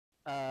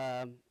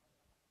Um,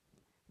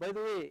 by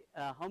the way,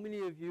 how many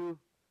of you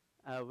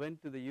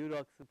went to the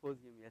UROC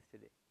symposium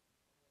yesterday?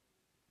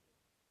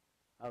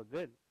 Oh,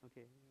 good.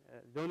 Okay.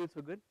 Donuts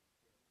were good?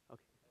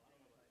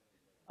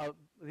 Okay.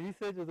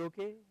 Research was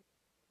okay?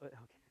 Okay.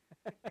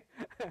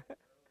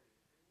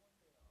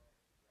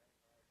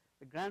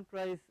 The grand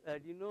prize,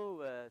 do you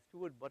know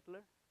Stuart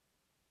Butler?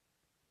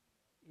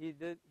 He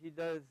does, he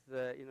did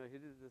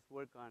this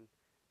work on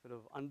sort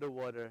of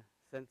underwater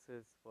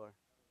sensors for,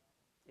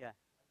 yeah.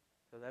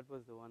 So that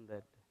was the one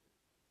that,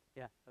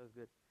 yeah, that was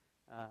good.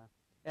 Uh,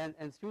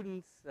 and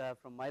students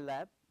from my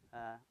lab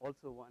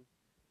also won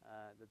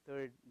the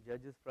third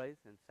judges prize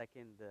and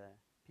second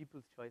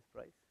people's choice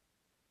prize,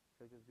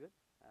 so it was good.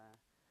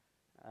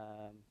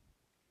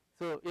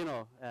 So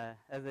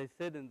as I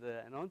said in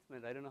the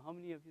announcement, I don't know how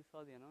many of you saw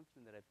the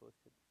announcement that I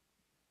posted.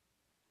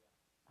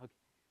 Okay,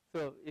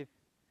 so if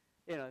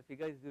you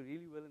guys do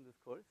really well in this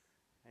course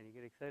and you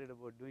get excited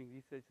about doing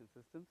research in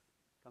systems,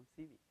 come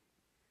see me.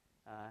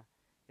 Uh,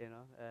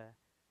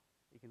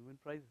 you can win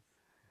prizes.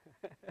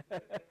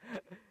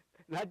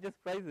 Not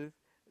just prizes.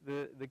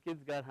 The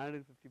kids got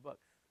 150 bucks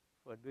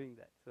for doing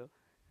that. So,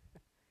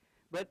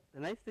 but the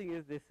nice thing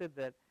is they said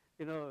that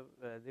they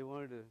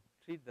wanted to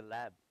treat the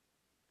lab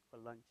for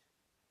lunch.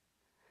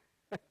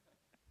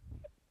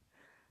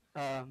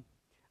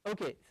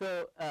 Okay,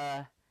 so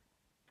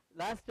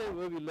last time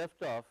where we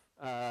left off.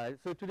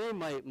 So today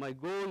my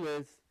goal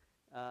is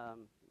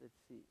let's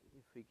see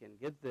if we can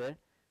get there.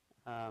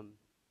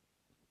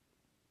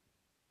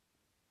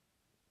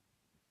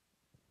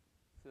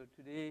 So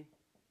today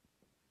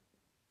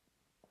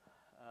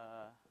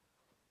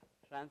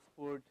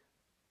transport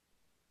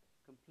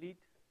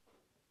complete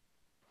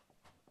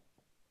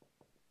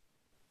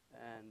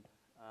and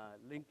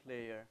link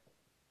layer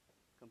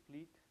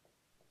complete,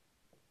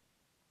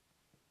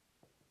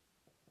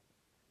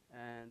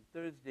 and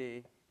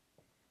Thursday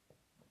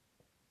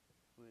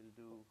we'll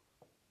do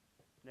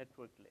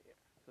network layer.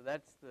 So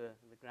that's the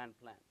grand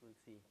plan. We'll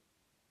see.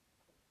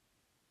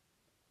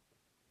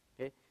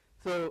 Okay.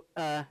 So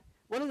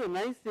one of the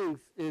nice things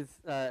is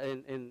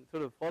in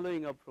sort of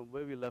following up from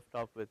where we left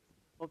off with.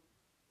 Oh,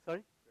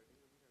 sorry.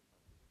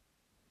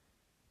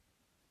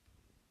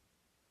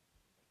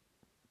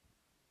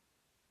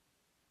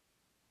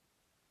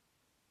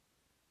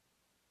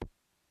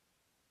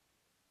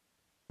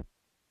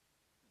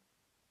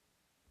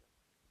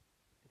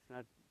 It's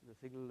not the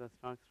signal that's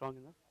not strong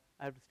enough.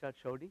 I have to start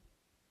shouting.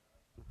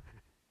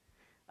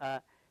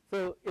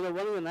 So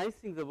one of the nice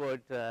things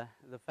about the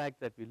fact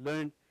that we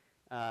learned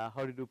how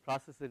to do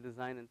processor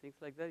design and things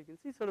like that, you can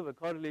see sort of a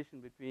correlation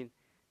between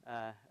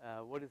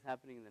what is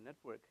happening in the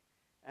network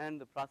and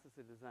the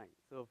processor design.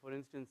 So for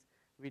instance,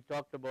 we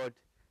talked about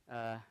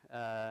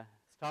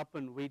stop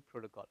and wait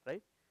protocol,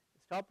 right?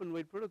 Stop and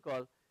wait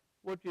protocol,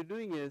 what you're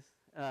doing is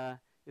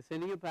you're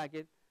sending a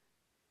packet,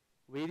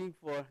 waiting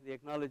for the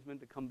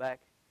acknowledgement to come back,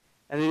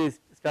 and then it's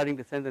starting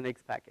to send the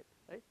next packet,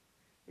 right?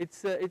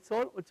 It's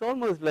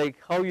almost like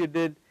how you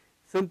did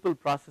simple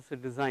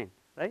processor design,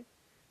 right?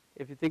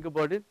 If you think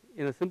about it,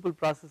 in a simple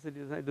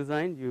processor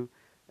design, you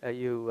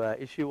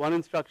issue one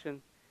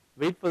instruction,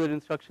 wait for that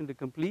instruction to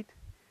complete,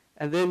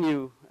 and then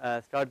you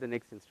start the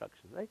next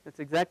instruction, right? That's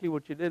exactly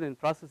what you did in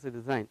processor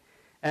design,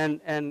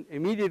 and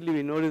immediately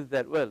we noticed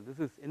that, well, this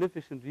is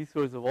inefficient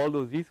resource of all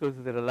those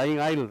resources that are lying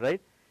idle,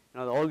 right?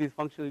 All these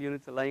functional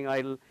units are lying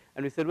idle,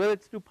 and we said, well,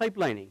 let's do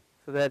pipelining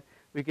so that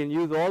we can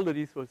use all the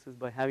resources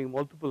by having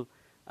multiple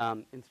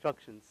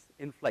instructions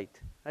in flight,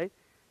 right?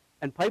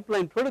 And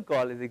pipeline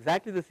protocol is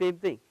exactly the same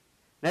thing.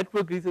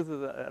 Network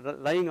resources are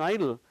lying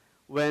idle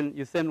when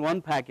you send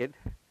one packet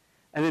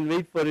and then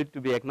wait for it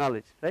to be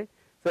acknowledged, right?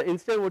 So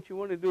instead what you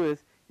want to do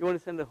is you want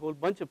to send a whole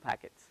bunch of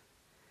packets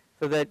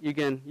so that you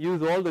can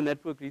use all the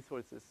network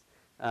resources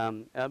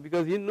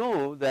because you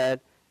know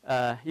that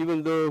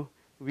even though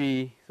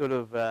we sort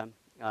of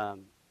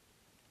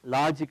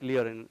logically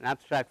or in an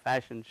abstract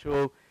fashion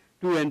show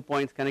two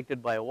endpoints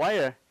connected by a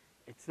wire,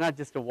 it's not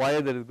just a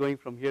wire that is going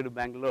from here to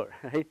Bangalore,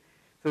 right?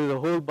 So there's a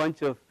whole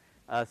bunch of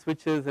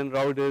switches and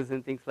routers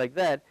and things like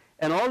that,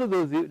 and all of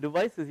those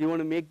devices you want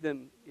to make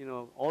them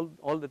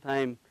all the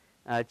time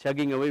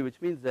chugging away,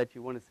 which means that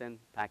you want to send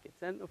packets.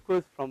 And of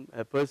course from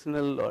a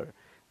personal or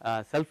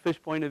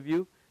selfish point of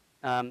view,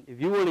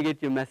 if you want to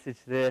get your message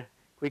there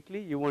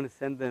quickly, you want to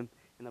send them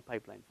in a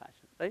pipeline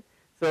fashion, right?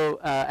 So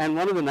and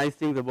one of the nice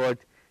things about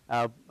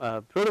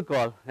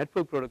protocol,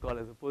 network protocol,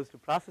 as opposed to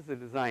processor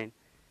design,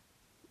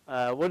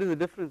 what is the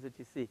difference that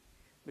you see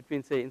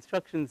between, say,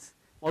 instructions,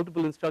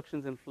 multiple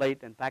instructions in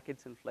flight and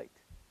packets in flight?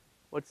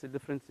 What's the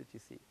difference that you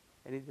see?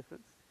 Any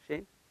difference,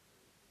 Shane?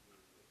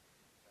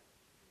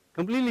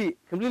 Completely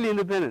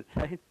independent,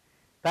 right?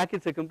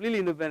 Packets are completely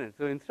independent.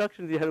 So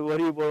instructions you have to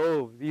worry about,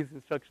 oh, these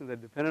instructions are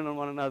dependent on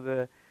one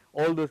another,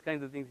 all those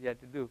kinds of things you have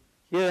to do.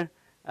 Here,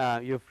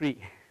 you're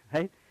free,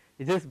 right?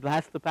 You just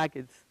blast the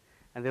packets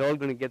and they're all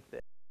going to get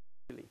there.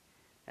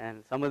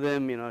 And some of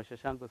them,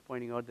 Shashank was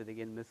pointing out that they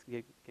can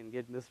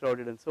get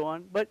misrouted and so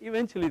on, but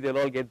eventually they'll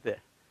all get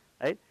there,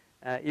 right?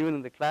 Even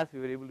in the class we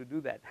were able to do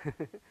that.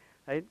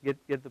 right?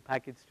 Get the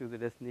packets to the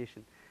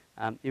destination,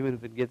 even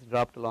if it gets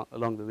dropped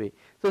along the way.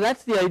 So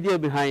that's the idea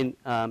behind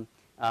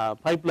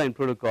pipeline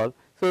protocol.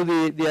 So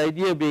the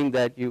idea being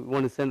that you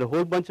want to send a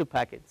whole bunch of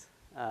packets,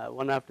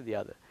 one after the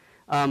other.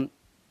 Now,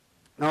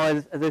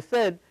 as I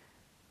said,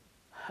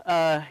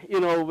 you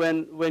know,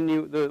 when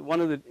you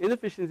one of the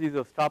inefficiencies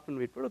of stop and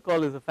wait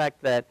protocol is the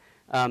fact that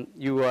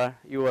you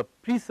are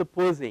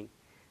presupposing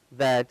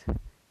that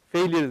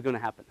failure is going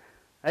to happen,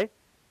 right?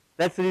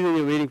 That's the reason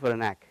you're waiting for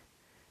an ACK.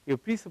 You're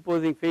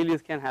presupposing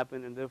failures can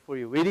happen, and therefore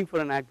you're waiting for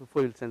an ACK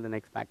before you'll send the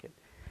next packet.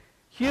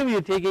 Here we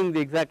are taking the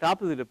exact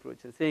opposite approach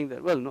and saying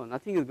that, well, no,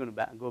 nothing is going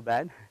to go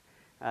bad.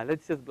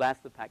 Let's just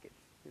blast the packets.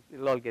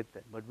 It'll all get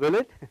there. But will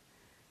it?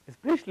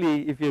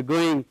 Especially if you're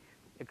going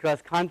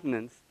across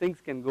continents, things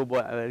can go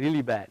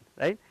really bad,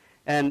 right?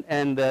 And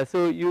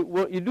so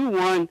you do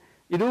want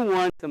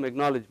some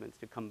acknowledgments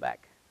to come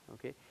back.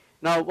 Okay.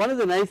 Now, one of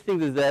the nice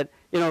things is that,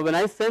 you know, when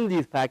I send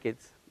these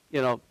packets,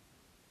 you know,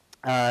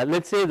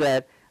 let's say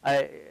that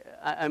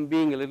I'm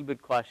being a little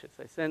bit cautious.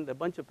 I send a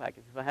bunch of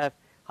packets. If I have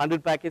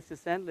 100 packets to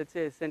send, let's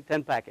say I send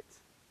 10 packets.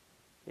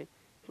 Okay.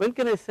 When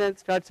can I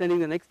start sending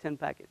the next 10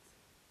 packets?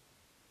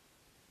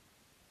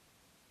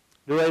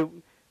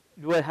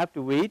 Do I have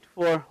to wait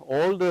for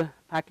all the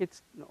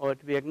packets or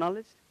to be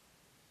acknowledged?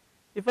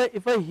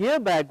 If I hear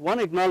back one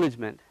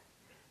acknowledgement,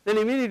 then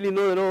immediately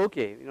know that, oh,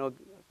 okay, you know,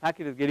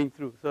 packet is getting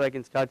through, so I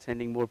can start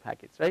sending more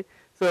packets, right?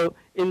 So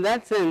in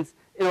that sense,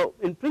 you know,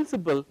 in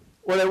principle,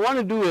 what I want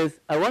to do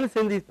is I want to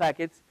send these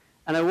packets,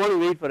 and I want to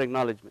wait for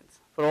acknowledgements,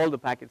 for all the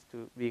packets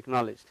to be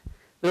acknowledged.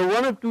 There are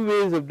one of two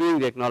ways of doing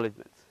the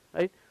acknowledgements,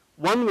 right?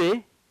 One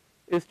way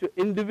is to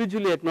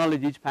individually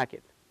acknowledge each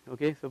packet.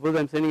 Okay, suppose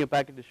I'm sending a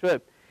packet to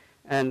Shoaib,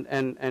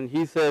 and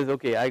he says,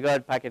 okay, I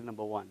got packet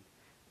number 1.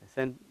 I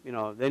send, you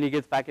know, then he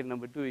gets packet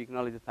number 2, he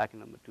acknowledges packet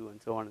number 2,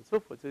 and so on and so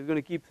forth. So he's going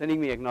to keep sending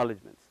me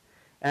acknowledgements,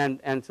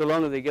 and so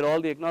long as they get all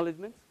the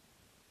acknowledgements,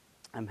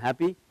 I'm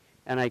happy,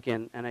 and I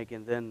can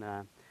then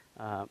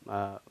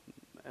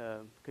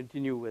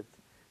continue with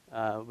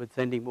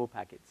sending more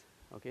packets.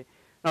 Okay.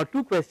 Now,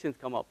 two questions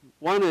come up.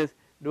 One is,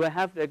 do I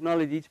have to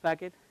acknowledge each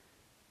packet?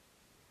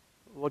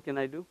 What can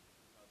I do?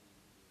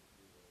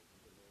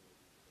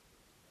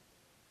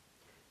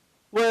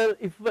 Well,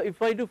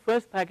 if I do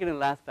first packet and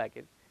last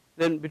packet,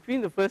 then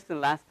between the first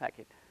and last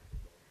packet,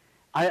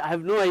 I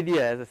have no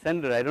idea as a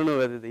sender. I don't know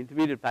whether the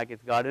intermediate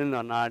packets got in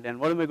or not, and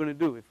what am I going to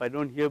do if I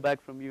don't hear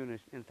back from you in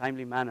a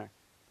timely manner?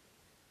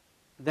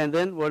 Then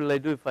what will I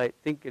do if I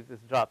think it is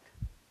dropped?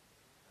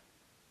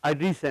 I'd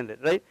resend it,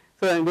 right?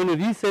 So I'm going to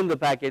resend the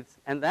packets,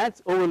 and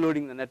that's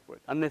overloading the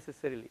network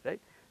unnecessarily, right?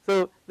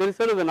 So there is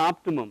sort of an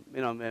optimum,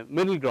 you know, a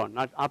middle ground,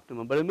 not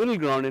optimum, but a middle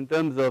ground in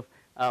terms of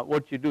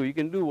what you do. You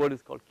can do what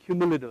is called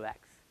cumulative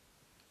acts,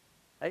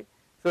 right?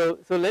 So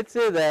let's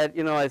say that,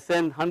 you know, I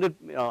send 100,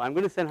 you know, I'm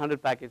going to send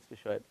 100 packets to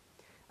Shoaib.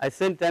 I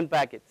send 10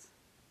 packets,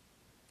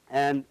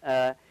 and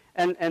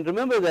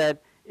remember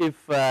that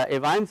if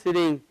I'm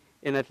sitting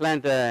in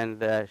Atlanta and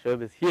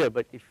Shoaib is here,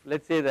 but if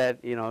let's say that,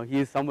 you know, he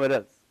is somewhere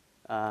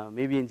else,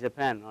 maybe in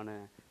Japan on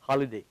a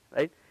holiday,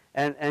 right?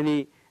 And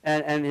he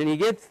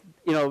gets,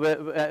 you know,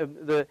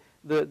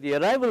 the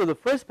arrival of the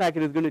first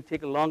packet is going to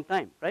take a long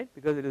time, right?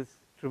 Because it is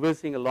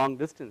traversing a long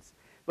distance.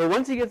 But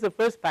once he gets the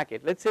first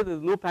packet, let's say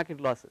there's no packet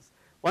losses.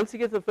 Once he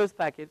gets the first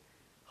packet,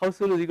 how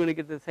soon is he going to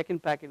get the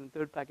second packet and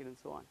third packet and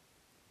so on?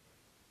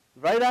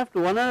 Right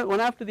after, one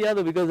after the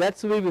other, because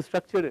that's the way we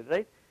structured it,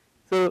 right?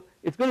 So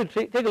it's going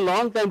to take a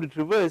long time to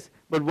traverse,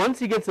 but once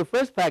he gets the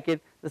first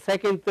packet, the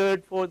second,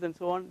 third, fourth, and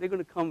so on, they're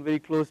going to come very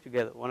close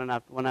together, one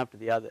after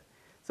the other.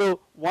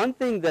 So one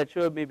thing that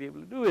Shoaib may be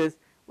able to do is,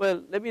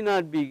 well, let me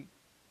not be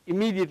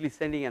immediately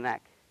sending an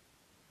ACK.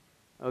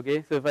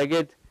 Okay, so if I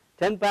get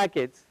 10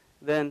 packets,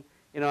 then,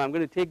 you know, I'm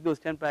going to take those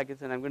 10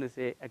 packets and I'm going to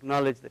say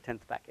acknowledge the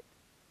 10th packet.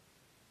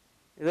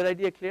 Is that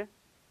idea clear?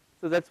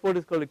 So that's what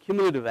is called a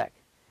cumulative ACK.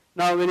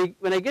 Now,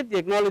 when I get the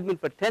acknowledgement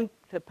for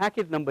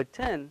packet number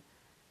 10,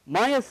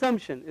 my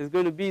assumption is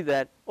going to be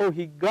that, oh,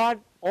 he got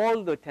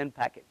all the 10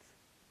 packets.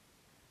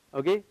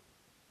 Okay?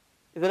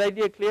 Is that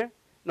idea clear?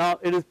 Now,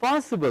 it is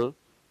possible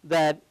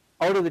that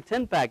out of the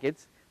 10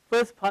 packets,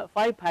 first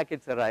 5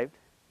 packets arrived,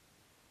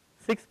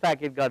 6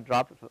 packet got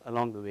dropped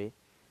along the way,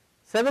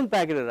 7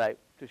 packet arrived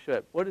to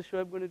Shoaib. What is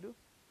Shoaib going to do?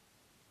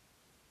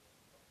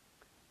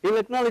 He will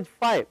acknowledge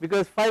 5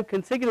 because 5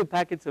 consecutive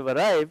packets have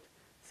arrived,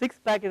 6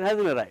 packet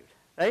hasn't arrived,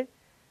 right?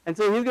 And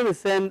so he's going to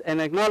send an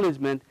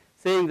acknowledgement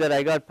saying that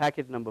I got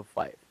packet number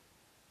 5,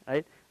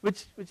 right?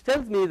 Which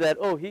tells me that,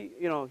 oh, he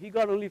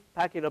got only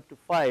packet up to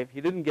 5.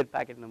 He didn't get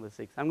packet number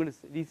 6. I'm going to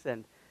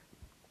resend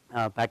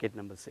packet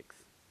number 6.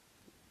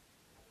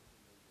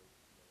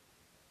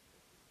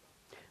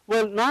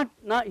 Well,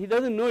 he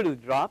doesn't know it is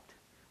dropped.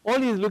 All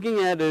he's looking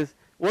at is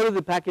what are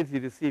the packets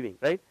he's receiving,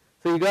 right?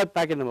 So he got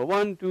packet number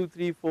 1, 2,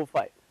 3, 4,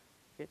 5.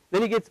 Okay?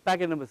 Then he gets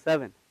packet number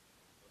 7,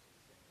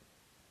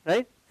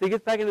 right? So he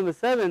gets packet number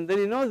 7, then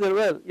he knows that,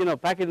 well, you know,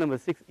 packet number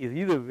 6 is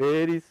either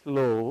very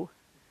slow,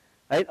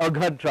 right, or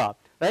got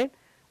dropped, right?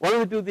 One of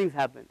the two things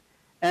happened.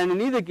 And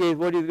in either case,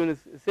 what he's going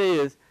to say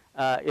is,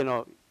 you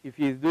know, if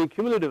he's doing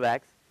cumulative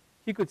acts,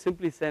 he could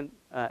simply send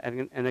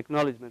an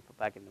acknowledgement for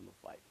packet number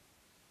 5.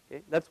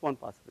 Okay, that's one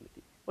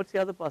possibility. What's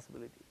the other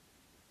possibility?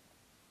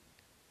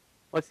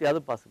 What's the other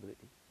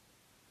possibility?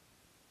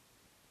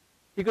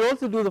 He could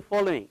also do the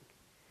following.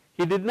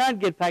 He did not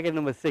get packet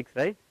number 6,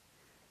 right?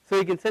 So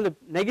he can send a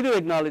negative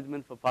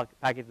acknowledgement for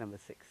packet number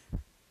 6.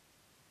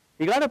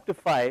 He got up to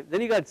 5,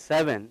 then he got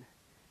 7.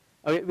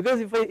 Okay, because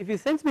if he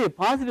sends me a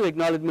positive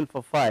acknowledgement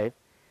for 5,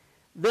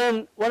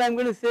 then what I'm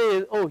going to say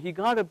is, oh, he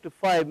got up to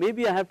 5,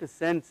 maybe I have to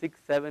send 6,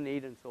 7,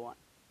 8 and so on,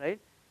 right?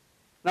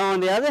 Now on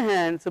the other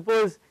hand,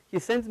 suppose he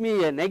sends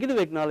me a negative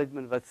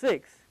acknowledgement for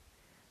 6,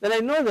 then I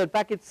know that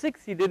packet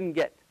 6 he didn't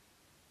get,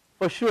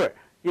 for sure.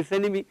 He's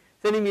sending me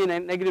a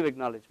negative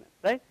acknowledgement,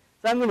 right?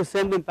 So I'm going to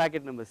send him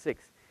packet number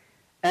 6.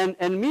 And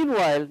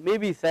meanwhile,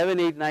 maybe 7,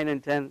 8, 9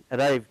 and 10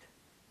 arrived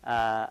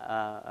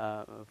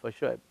for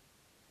Shoaib.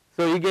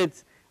 So he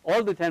gets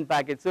all the 10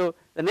 packets. So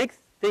the next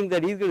thing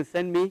that he's going to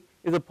send me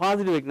is a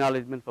positive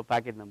acknowledgement for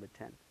packet number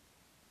 10,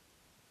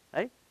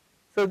 right?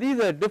 So these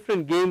are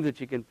different games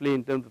that you can play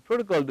in terms of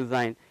protocol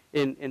design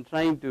in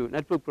trying to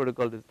network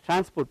protocol,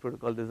 transport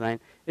protocol design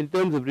in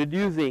terms of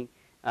reducing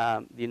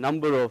the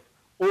number of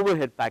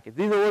overhead packets.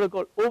 These are what are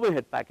called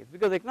overhead packets,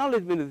 because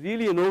acknowledgement is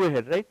really an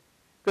overhead, right?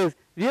 Because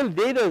real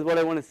data is what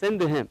I want to send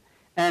to him,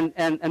 and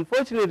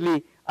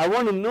unfortunately I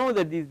want to know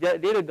that these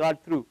data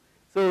got through,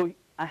 so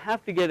I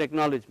have to get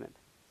acknowledgement,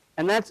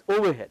 and that's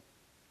overhead,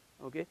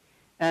 okay?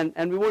 And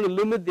we want to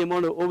limit the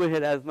amount of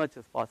overhead as much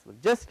as possible,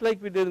 just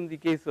like we did in the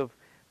case of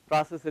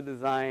processor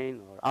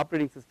design or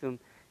operating system,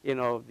 you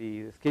know,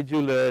 the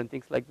scheduler and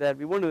things like that.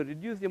 We want to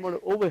reduce the amount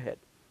of overhead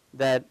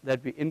that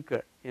we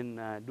incur in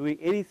doing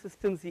any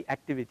system Z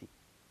activity,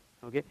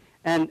 okay?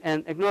 And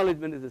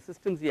acknowledgement is a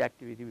system Z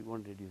activity. We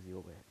want to reduce the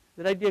overhead.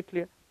 Is that idea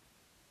clear?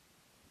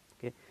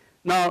 Okay.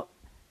 Now,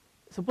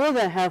 suppose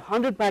I have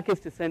 100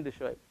 packets to send to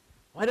Shoaib.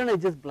 Why don't I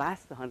just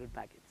blast the 100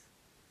 packets?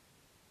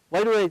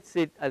 Why do I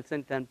say I'll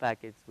send 10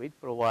 packets, wait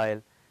for a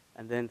while,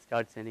 and then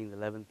start sending the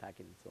 11th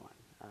packet and so on?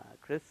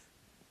 Chris,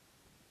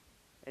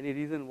 any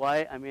reason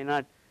why I may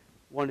not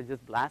want to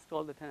just blast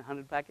all the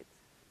 100 packets?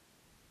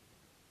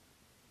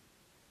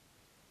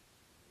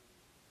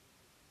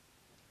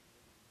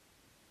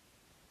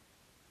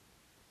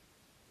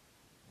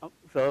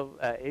 So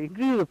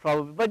agree with the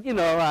problem, but you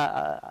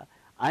know,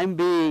 I'm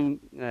being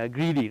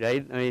greedy,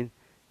 right? I mean,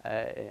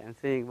 I'm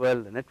saying,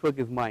 well, the network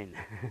is mine.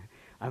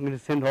 I'm going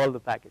to send all the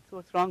packets. So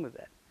what's wrong with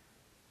that?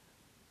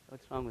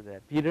 What's wrong with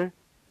that? Peter?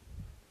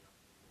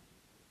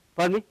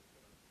 Pardon me?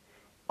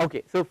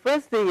 Okay, so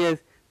first thing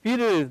is,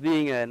 Peter is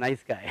being a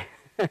nice guy,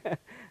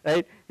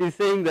 right? He's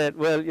saying that,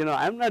 well, you know,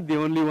 I'm not the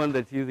only one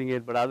that's using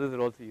it, but others are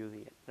also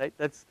using it, right?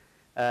 That's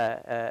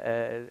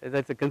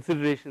a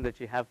consideration that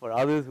you have for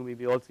others who may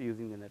be also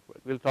using the network.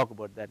 We'll talk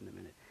about that in a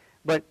minute.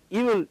 But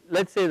even,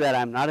 let's say that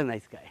I'm not a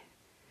nice guy.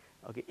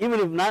 Okay, even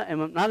if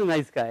I'm not a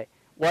nice guy,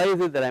 why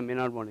is it that I may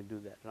not want to do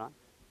that, Ron?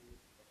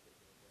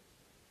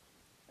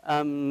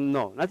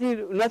 No, nothing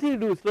to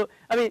do with slow.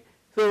 I mean,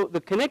 so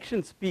the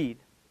connection speed,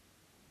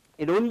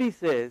 it only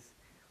says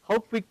how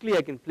quickly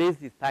I can place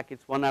these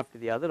packets one after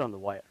the other on the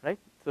wire, right?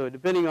 So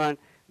depending on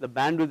the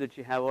bandwidth that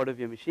you have out of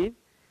your machine,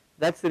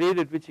 that's the rate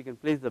at which you can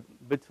place the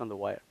bits on the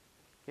wire,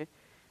 okay?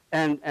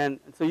 And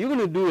so you're going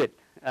to do it.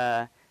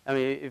 I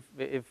mean,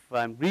 if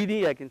I'm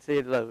greedy, I can say,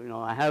 you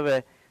know, I have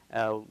a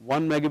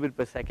 1 megabit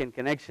per second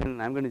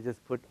connection. I'm going to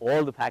just put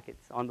all the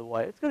packets on the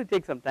wire. It's going to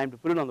take some time to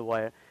put it on the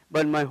wire,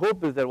 but my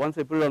hope is that once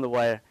I put it on the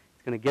wire,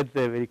 it's going to get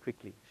there very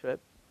quickly. Shoaib?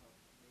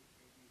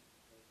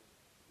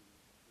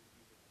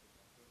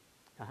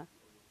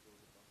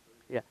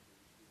 Yeah.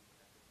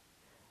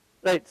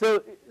 Right.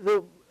 So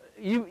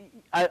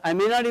I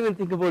may not even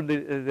think about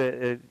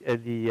the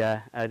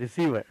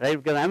receiver,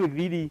 right? Because I'm a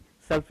greedy,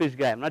 selfish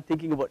guy. I'm not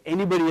thinking about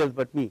anybody else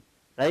but me,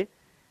 right?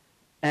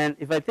 And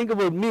if I think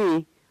about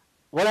me,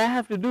 what I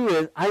have to do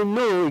is, I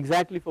know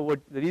exactly for what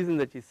the reason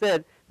that you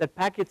said, that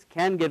packets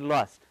can get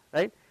lost,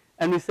 right?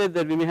 And we said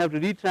that we may have to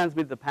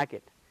retransmit the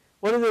packet.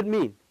 What does that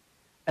mean?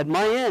 At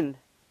my end,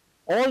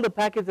 all the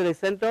packets that I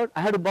sent out,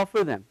 I had to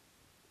buffer them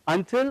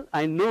until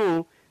I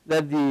know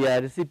that the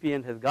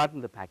recipient has gotten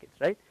the packets,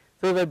 right?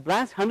 So if I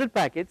blast 100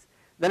 packets,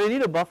 then I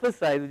need a buffer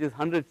size which is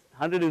 100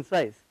 in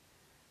size,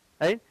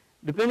 right?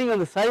 Depending on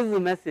the size of the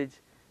message,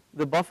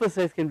 the buffer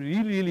size can be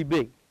really, really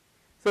big.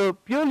 So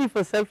purely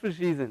for selfish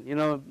reason, you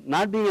know,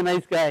 not being a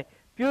nice guy,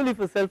 purely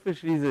for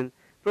selfish reason,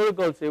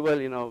 protocols say, well,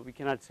 you know, we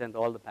cannot send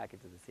all the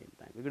packets at the same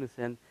time. We're going to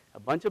send a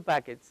bunch of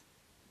packets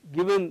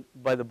given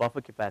by the buffer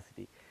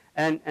capacity.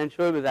 And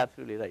Shoaib is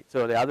absolutely right.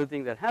 So the other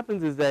thing that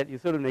happens is that you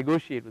sort of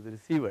negotiate with the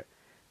receiver,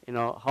 you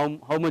know,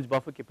 how much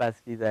buffer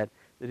capacity that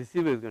the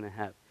receiver is going to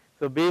have.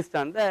 So based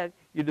on that,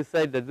 you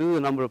decide that this is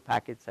the number of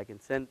packets I can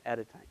send at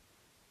a time.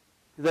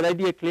 Is that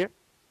idea clear?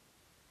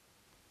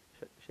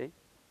 Shay?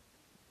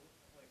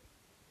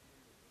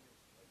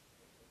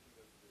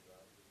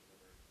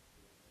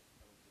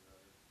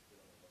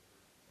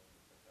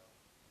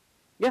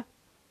 Yeah.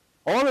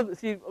 All of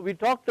see, we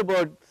talked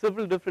about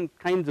several different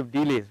kinds of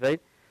delays,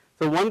 right?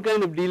 So one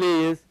kind of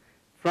delay is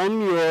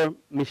from your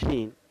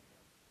machine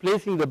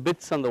placing the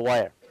bits on the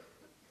wire.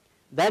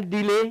 that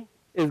delay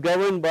is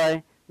governed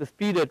by the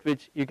speed at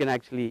which you can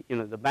actually,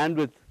 the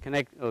bandwidth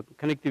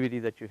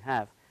connectivity that you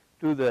have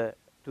to the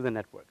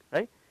network,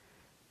 right?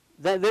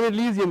 Then it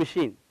leaves your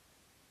machine,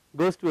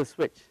 goes to a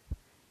switch.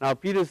 Now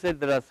Peter said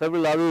there are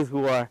several others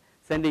who are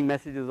sending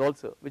messages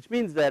also, which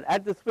means that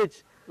at the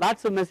switch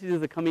lots of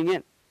messages are coming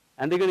in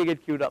and they're going to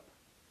get queued up,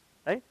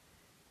 right?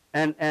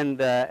 And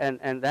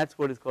that's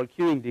what is called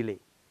queuing delay.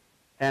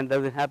 And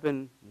does it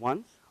happen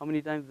once? How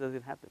many times does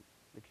it happen,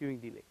 the queuing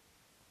delay?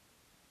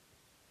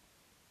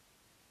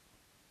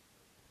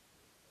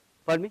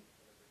 Pardon me?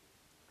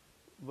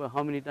 Well,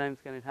 how many times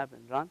can it happen,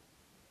 Ron?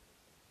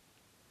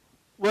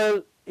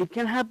 Well, it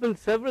can happen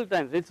several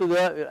times, right? So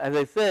as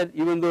I said,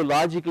 even though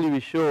logically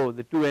we show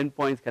the two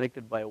endpoints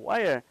connected by a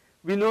wire,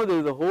 we know there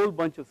is a whole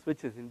bunch of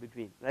switches in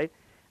between, right?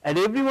 At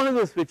every one of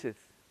those switches,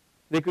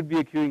 there could be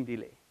a queuing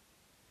delay,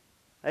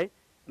 right?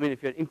 I mean,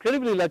 if you're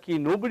incredibly lucky,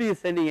 nobody is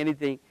sending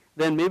anything,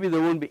 then maybe there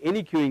won't be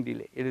any queuing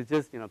delay. It is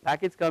just,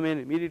 packets come in,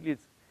 immediately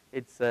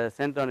it's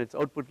sent on its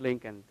output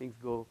link and things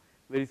go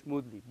very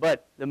smoothly.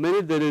 But the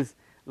minute there is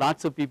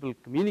lots of people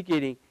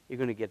communicating, you're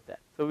going to get that.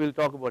 So we'll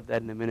talk about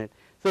that in a minute.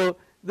 So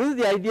this is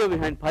the idea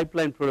behind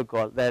pipeline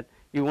protocol, that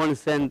you want to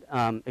send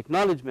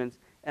acknowledgements.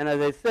 And as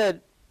I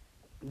said,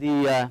 at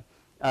the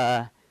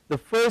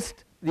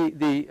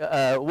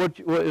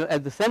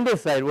sender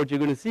side, what you're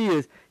going to see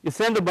is you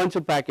send a bunch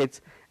of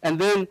packets, and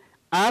then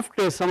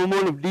after some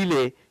amount of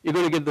delay, you're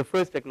going to get the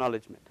first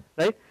acknowledgement,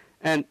 right?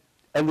 And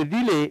the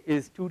delay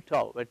is 2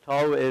 tau, where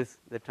tau is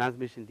the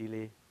transmission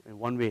delay in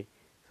one way.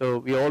 So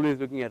we are always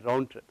looking at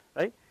round trip,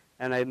 right?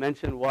 And I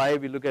mentioned why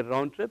we look at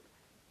round trip.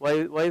 Why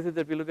is it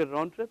that we look at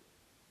round trip,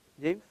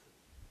 James?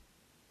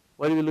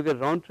 Why do we look at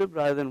round trip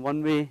rather than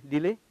one-way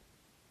delay?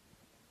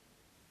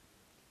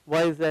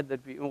 Why is that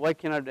why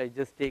cannot I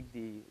just take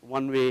the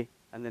one-way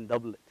and then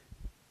double it?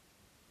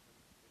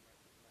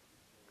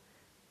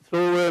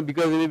 So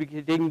because we may be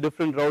taking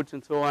different routes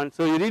and so on,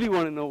 so you really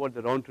want to know what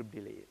the round trip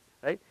delay is,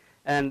 right?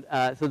 And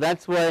so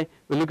that's why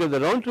we look at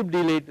the round trip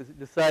delay to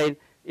decide,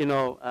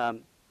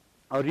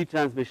 our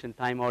retransmission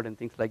timeout and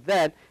things like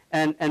that.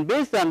 And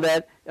based on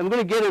that, I'm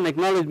going to get an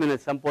acknowledgement at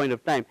some point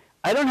of time.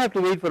 I don't have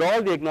to wait for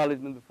all the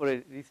acknowledgement before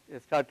I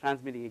start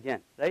transmitting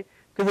again, right?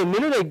 Because the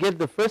minute I get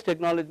the first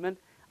acknowledgement,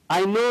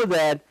 I know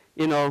that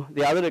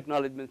the other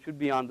acknowledgement should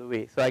be on the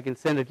way. So I can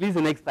send at least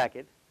the next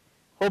packet.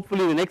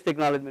 Hopefully the next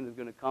acknowledgement is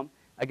going to come.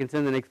 I can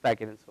send the next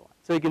packet and so on.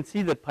 So you can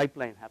see the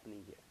pipeline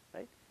happening here,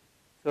 right?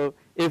 So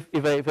if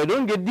I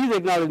don't get these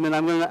acknowledgement,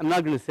 I'm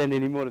not going to send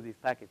any more of these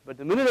packets. But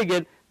the minute I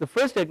get the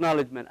first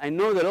acknowledgement, I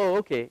know that, oh,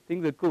 okay,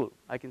 things are cool.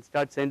 I can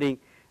start sending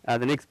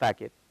the next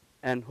packet,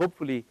 and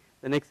hopefully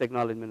the next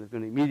acknowledgement is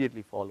going to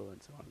immediately follow,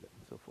 and so on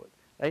and so forth,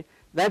 right?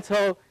 That's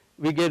how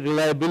we get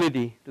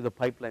reliability to the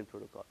pipeline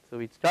protocol. So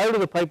we started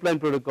with the pipeline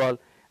protocol,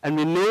 and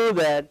we know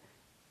that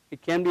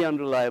it can be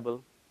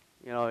unreliable.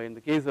 In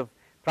the case of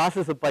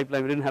processor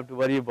pipeline, we didn't have to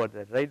worry about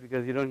that, right?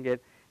 Because you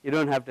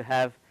don't have to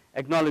have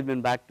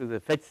acknowledgement back to the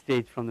fetch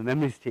stage from the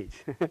memory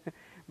stage.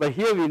 But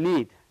here we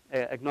need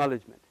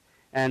acknowledgement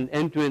and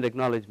end-to-end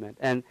acknowledgement,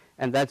 and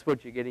that's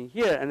what you're getting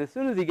here. And as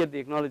soon as you get the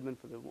acknowledgement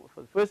for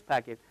the first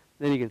packet,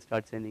 then you can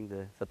start sending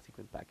the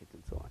subsequent packets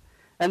and so on.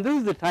 And this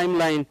is the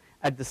timeline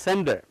at the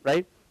sender,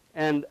 right?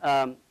 And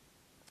so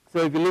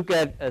if you look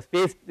at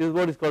space, this is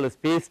what is called a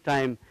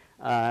space-time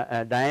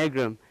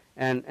diagram.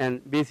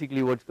 And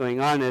basically what's going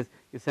on is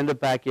you send a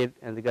packet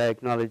and the guy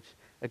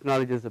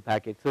acknowledges the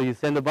packet. So you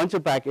send a bunch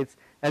of packets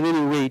and then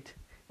you wait,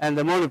 and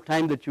the amount of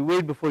time that you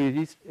wait before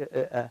you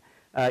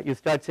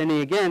start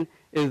sending again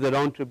is the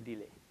round trip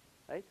delay,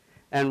 right?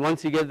 And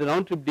once you get the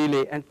round trip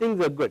delay, and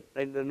things are good,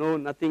 right?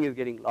 Nothing is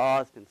getting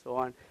lost and so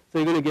on. So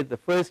you're going to get the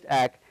first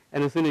ACK,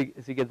 and as soon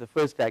as you get the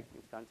first ACK,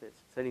 you start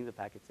sending the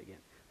packets again.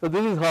 So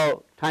this is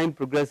how time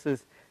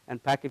progresses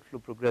and packet flow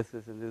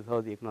progresses, and this is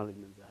how the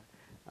acknowledgements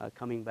are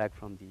coming back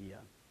from the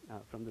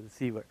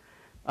receiver.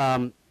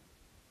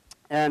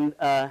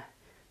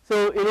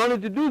 So in order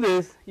to do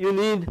this, you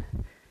need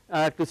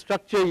to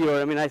structure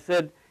your, I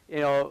said,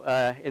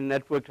 in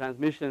network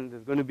transmission,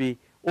 there's going to be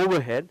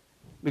overhead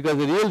because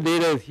the real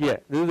data is here.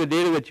 This is the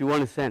data that you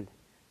want to send,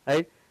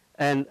 right?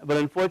 But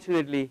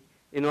unfortunately,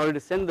 in order to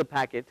send the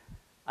packet,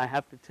 I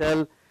have to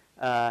tell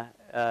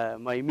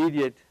my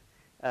immediate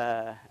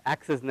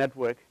access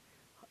network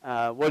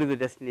what is the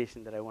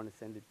destination that I want to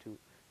send it to,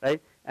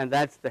 right? And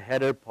that's the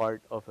header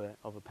part of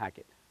a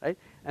packet, right?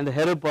 And the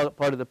header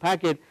part of the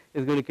packet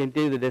is going to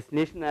contain the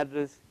destination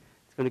address.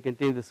 It's going to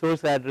contain the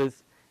source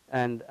address,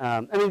 and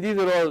these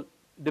are all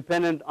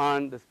dependent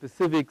on the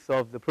specifics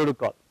of the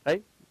protocol,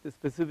 right? The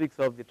specifics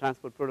of the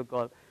transport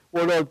protocol,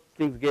 what all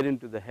things get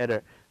into the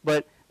header.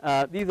 But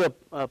these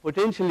are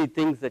potentially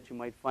things that you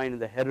might find in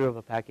the header of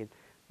a packet.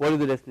 What is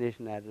the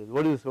destination address?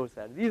 What is the source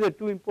address? These are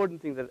two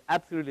important things that are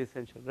absolutely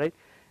essential, right?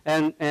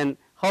 And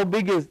how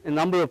big is the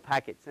number of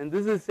packets? And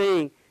this is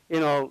saying,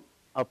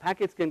 our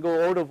packets can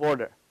go out of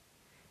order.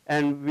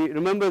 And we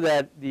remember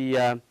that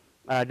the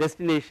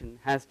destination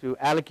has to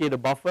allocate a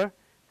buffer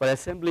for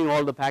assembling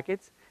all the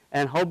packets.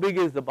 And how big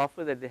is the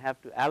buffer that they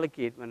have to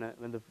allocate when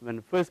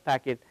the first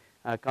packet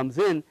comes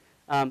in?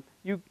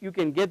 you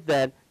can get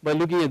that by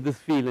looking at this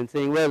field and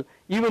saying, well,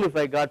 even if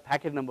I got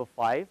packet number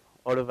 5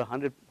 out of a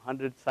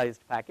 100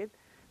 sized packet,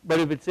 but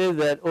if it says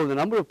that, oh, the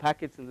number of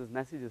packets in this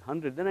message is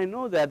 100, then I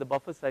know that the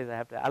buffer size I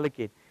have to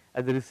allocate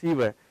at the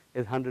receiver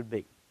is 100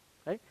 big,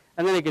 right?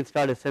 And then I can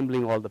start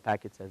assembling all the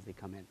packets as they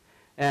come in.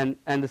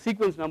 And the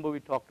sequence number, we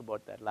talked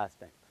about that last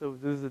time. So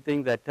this is the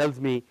thing that tells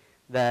me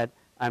that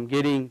I'm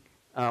getting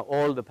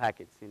all the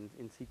packets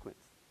in sequence,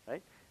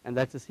 right? And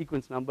that's the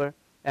sequence number.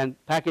 And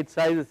packet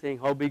size is saying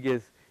how big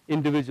is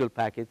individual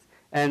packets.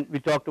 And we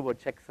talked about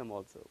checksum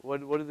also.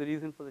 What is the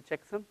reason for the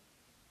checksum?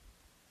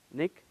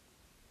 Nick?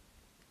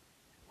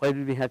 Why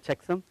did we have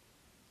checksum?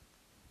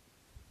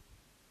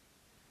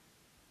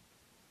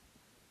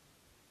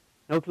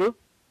 No clue?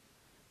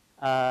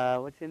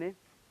 What's your name?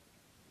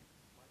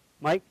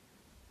 Mike?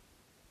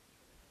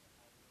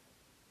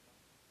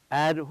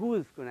 Add, who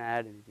is going to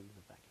add anything to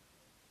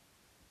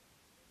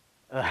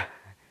the packet?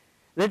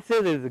 Let's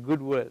say there is a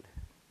good world.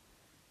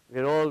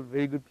 We're all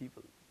very good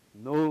people.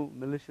 No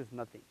malicious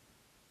nothing.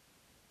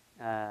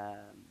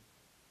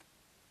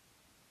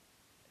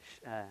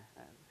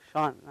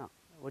 Sean, no,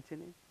 what's your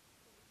name?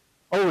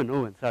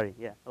 Owen, sorry,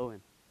 yeah,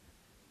 Owen.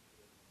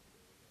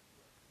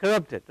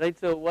 Corrupted, right?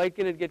 So why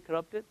can it get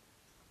corrupted?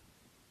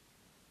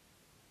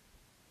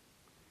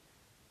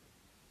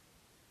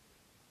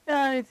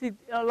 Yeah, see,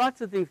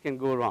 lots of things can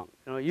go wrong.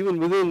 You know, even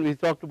within, we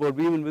talked about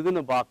even within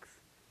a box,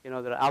 you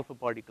know, there are alpha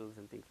particles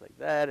and things like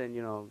that, and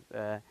you know,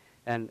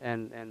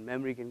 and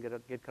memory can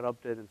get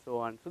corrupted and so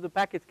on. So the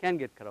packets can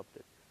get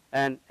corrupted,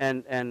 and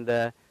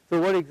so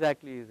what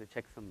exactly is a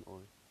checksum,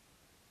 Owen?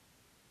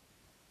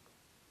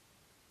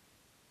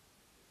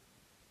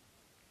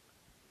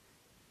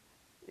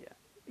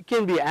 It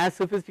can be as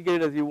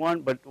sophisticated as you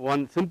want, but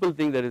one simple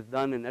thing that is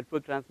done in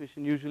network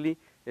transmission usually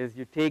is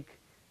you take,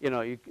 you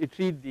know, you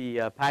treat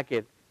the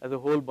packet as a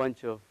whole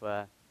bunch of,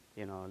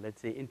 you know, let's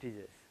say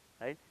integers,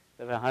 right?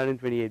 There are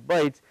 128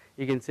 bytes.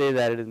 You can say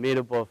that it is made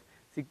up of,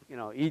 you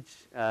know,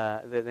 each,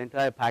 the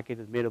entire packet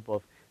is made up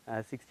of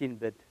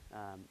 16-bit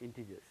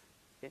integers.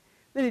 Okay?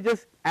 Then you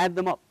just add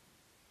them up,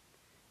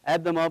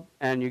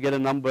 and you get a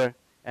number,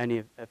 and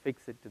you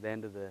affix it to the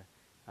end of the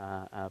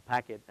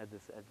packet at the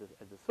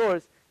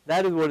source.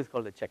 That is what is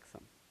called a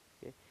checksum.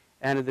 Okay?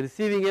 And at the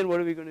receiving end, what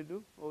are we going to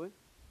do, Owen?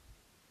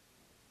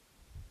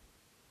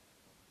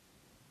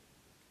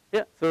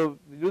 Yeah, so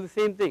we do the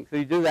same thing. So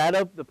you just add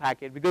up the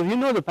packet, because you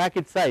know the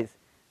packet size.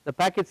 The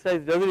packet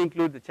size doesn't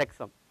include the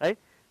checksum, right?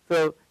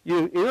 So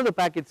you know the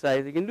packet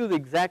size. You can do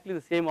exactly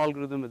the same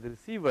algorithm with the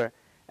receiver.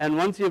 And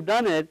once you've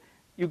done it,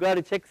 you got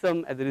a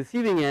checksum at the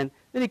receiving end.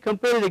 Then you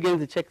compare it against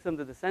the checksum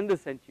that the sender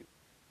sent you.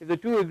 If the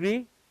two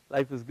agree,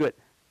 life is good,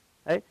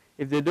 right?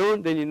 If they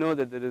don't, then you know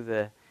that there is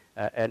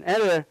an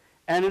error,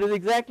 and it is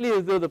exactly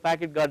as though the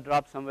packet got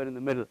dropped somewhere in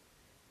the middle.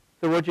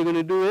 So what you're going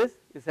to do is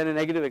you send a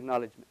negative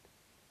acknowledgement,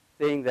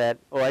 saying that,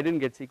 oh, I didn't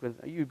get sequence.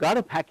 You got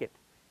a packet,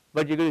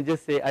 but you're going to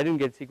just say, I didn't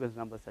get sequence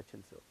number such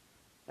and so,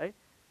 right?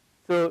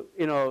 So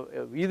you know,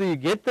 either you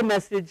get the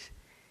message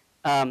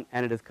and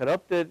it is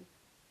corrupted,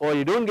 or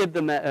you don't get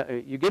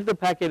the you get the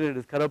packet and it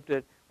is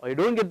corrupted, or you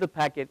don't get the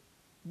packet.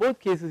 Both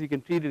cases you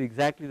can treat it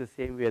exactly the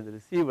same way as the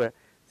receiver,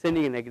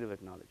 sending a negative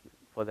acknowledgement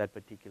for that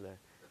particular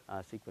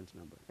sequence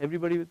number.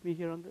 Everybody with me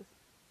here on this?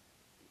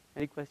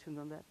 Any questions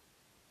on that?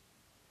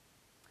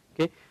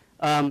 Okay,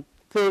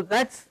 so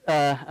that's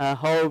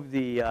how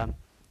the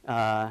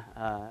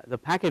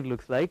packet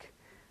looks like,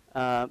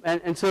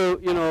 and so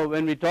you know,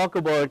 when we talk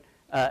about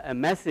a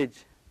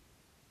message,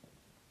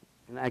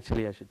 and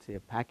actually I should say a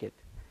packet.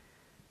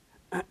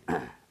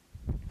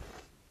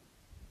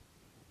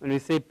 When we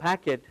say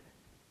packet,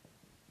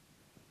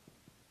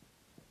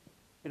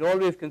 it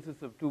always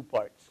consists of two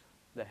parts: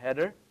 the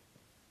header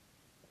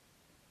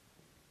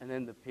and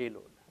then the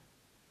payload.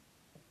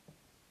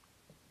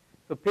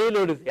 So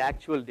payload is the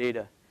actual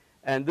data,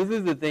 and this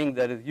is the thing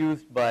that is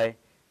used by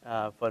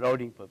for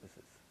routing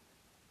purposes,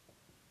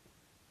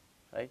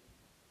 right?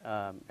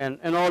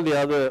 And all the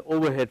other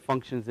overhead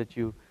functions that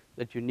you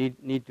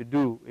need to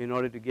do in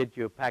order to get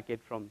your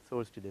packet from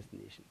source to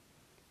destination.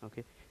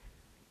 Okay,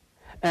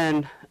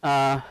 and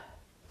so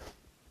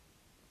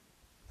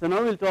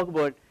now we'll talk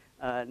about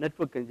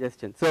network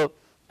congestion. So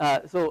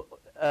so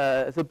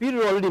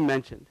Peter already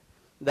mentioned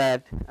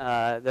that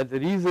that the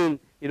reason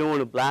you don't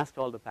want to blast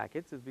all the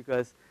packets is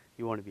because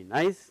you want to be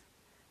nice,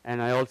 and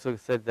I also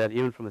said that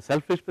even from a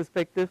selfish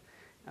perspective,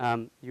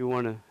 you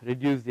want to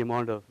reduce the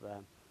amount of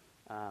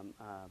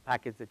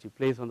packets that you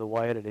place on the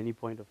wire at any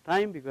point of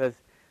time, because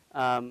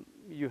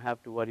you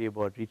have to worry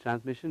about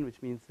retransmission, which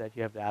means that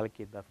you have to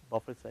allocate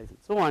buffer size and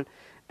so on.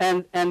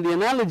 And the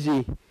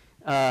analogy,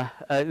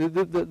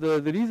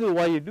 the reason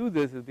why you do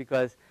this is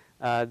because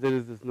there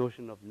is this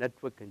notion of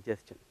network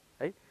congestion,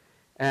 right?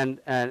 And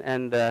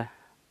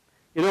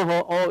you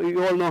know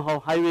you all know how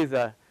highways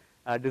are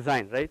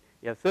designed, right?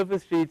 You have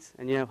surface streets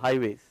and you have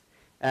highways,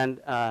 and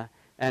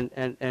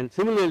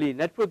similarly,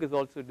 network is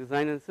also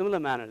designed in a similar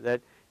manner,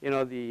 that you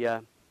know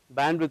the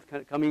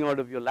bandwidth coming out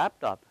of your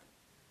laptop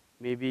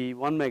maybe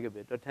 1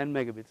 megabit or 10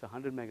 megabits or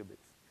 100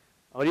 megabits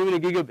or even a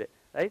gigabit,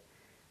 right?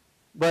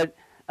 but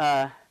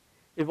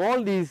if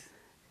all these,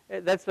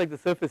 that's like the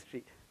surface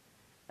street,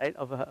 right,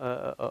 of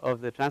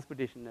the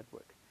transportation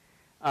network.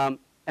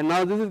 And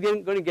now this is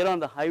going to get on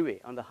the highway.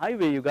 On the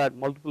highway, you got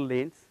multiple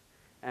lanes,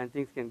 and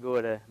things can go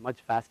at a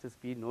much faster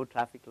speed, no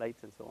traffic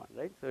lights and so on,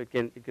 right? So it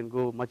can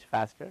go much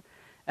faster,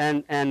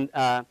 and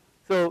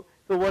so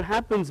what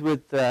happens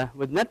with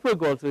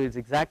network also is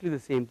exactly the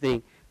same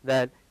thing,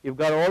 that you've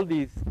got all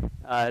these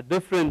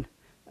different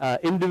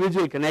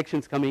individual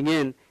connections coming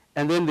in,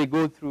 and then they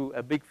go through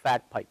a big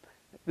fat pipe.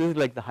 This is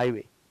like the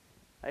highway,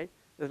 right?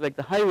 This is like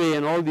the highway,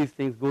 and all these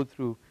things go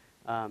through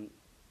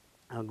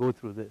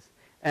this.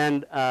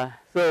 And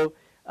so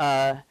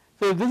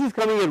this is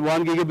coming at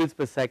 1 gigabits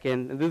per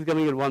second, and this is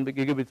coming at 1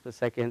 gigabits per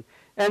second,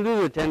 and this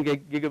is at 10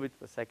 gigabits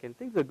per second.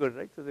 Things are good,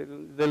 right? So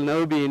there'll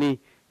never be any,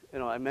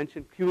 I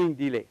mentioned queuing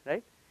delay,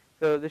 right?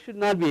 So there should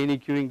not be any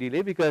queuing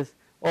delay because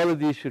all of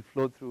these should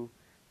flow through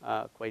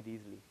quite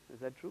easily. Is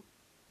that true?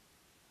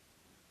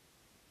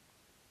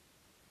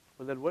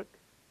 Will that work?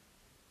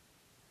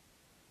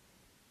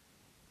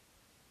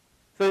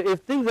 So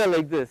if things are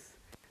like this,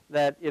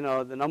 that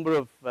the number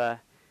of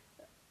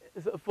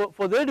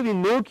for there to be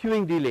no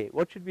queuing delay,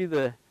 what should be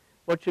the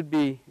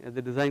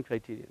design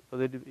criterion for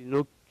there to be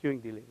no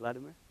queuing delay,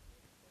 Vladimir?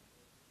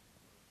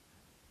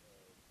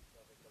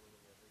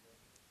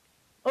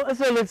 Oh,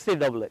 so let's say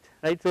double it,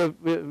 right? So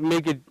we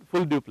make it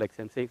full duplex,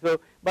 I'm saying.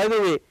 So by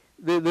the way,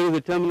 there is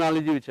a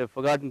terminology which I've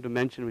forgotten to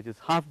mention, which is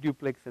half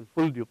duplex and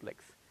full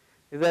duplex.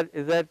 Is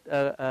that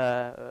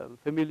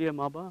familiar,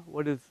 Maba?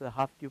 What is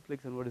half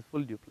duplex and what is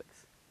full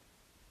duplex?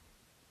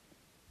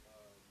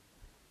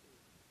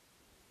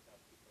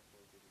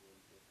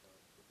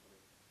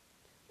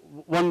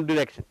 One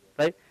direction,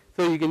 right?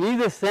 So you can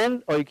either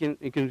send or you can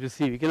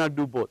receive. You cannot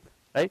do both,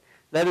 right?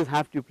 That is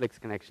half duplex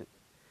connection.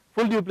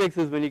 Full duplex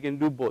is when you can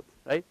do both,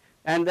 right?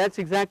 And that's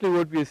exactly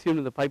what we assumed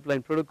in the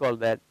pipeline protocol,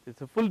 that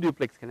it's a full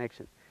duplex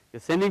connection. You're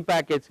sending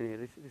packets and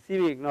you're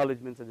receiving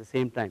acknowledgements at the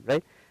same time,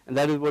 right? And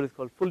that is what is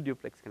called full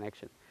duplex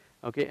connection.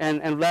 Okay,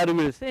 and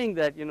Vladimir is saying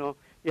that you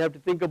have to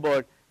think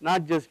about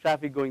not just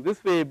traffic going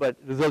this way, but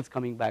results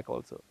coming back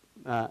also.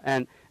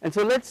 And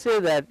so let's say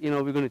that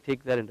we're going to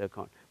take that into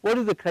account. What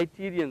is the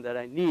criterion that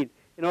I need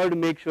in order to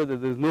make sure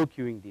that there's no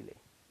queuing delay?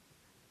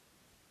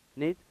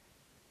 Nate,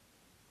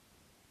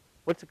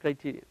 what's the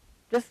criterion?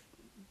 Just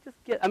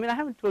guess. I mean, I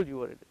haven't told you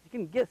what it is. You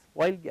can guess,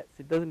 wild guess.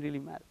 It doesn't really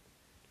matter.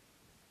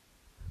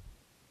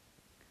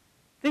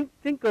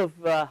 Think of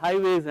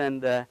highways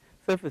and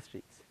surface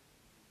streets,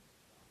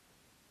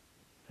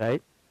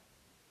 right?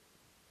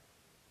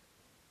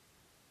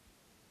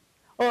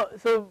 Oh,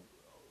 so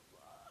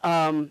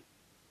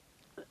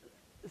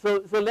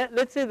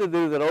let's say that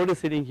there is a router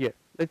sitting here.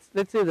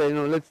 Let's say that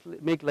let's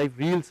make life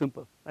real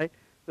simple, right?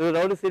 There's a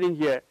router sitting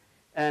here,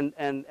 and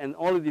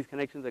all of these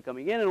connections are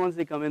coming in, and once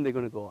they come in, they're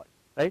going to go out,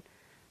 right?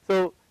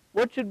 So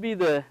what should be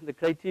the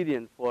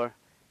criterion for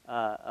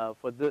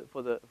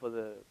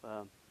the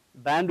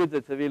bandwidth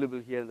that's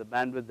available here and the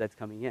bandwidth that's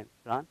coming in,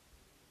 Ron?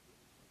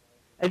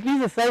 At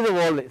least the size of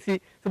all this.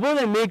 See, suppose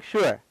I make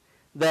sure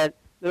that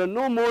there are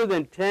no more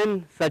than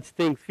 10 such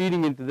things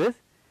feeding into this,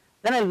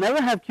 then I'll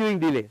never have queuing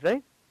delays,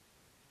 right?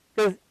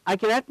 Because I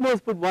can at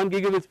most put 1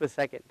 gigabits per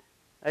second,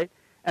 right?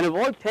 And if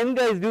all 10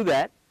 guys do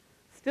that,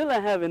 still I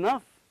have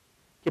enough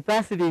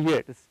capacity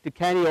here to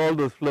carry all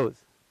those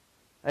flows,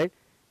 right?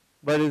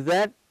 But is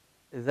that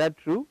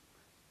true?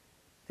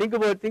 Think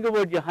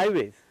about your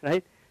highways,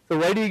 right? So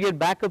why do you get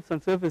backups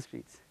on surface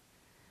streets?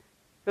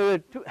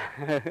 So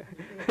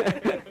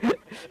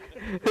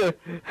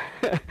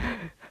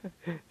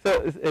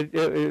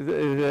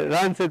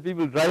Ron said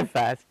people drive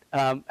fast.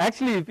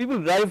 Actually, if people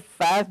drive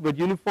fast but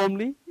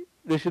uniformly,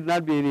 there should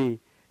not be any.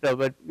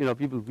 But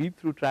people weave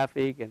through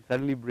traffic and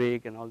suddenly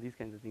brake, and all these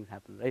kinds of things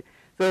happen, right?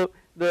 So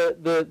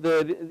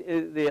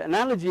the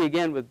analogy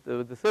again with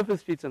the surface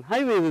streets and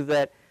highways is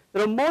that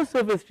there are more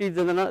surface streets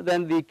than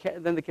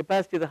the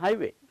capacity of the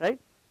highway, right?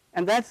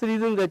 And that's the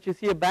reason that you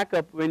see a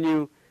backup when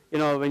you're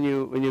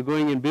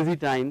going in busy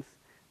times,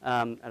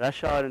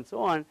 rush hour and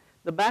so on.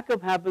 The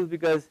backup happens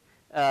because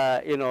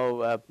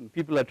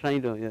people are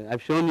trying to.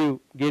 I've shown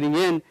you getting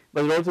in,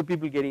 but there are also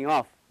people getting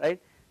off,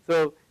 right?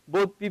 So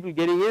both people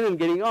getting in and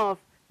getting off,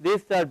 they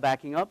start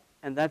backing up,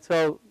 and that's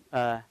how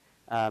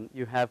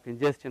you have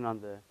congestion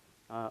on the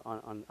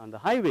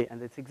highway.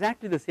 And it's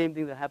exactly the same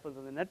thing that happens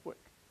on the network,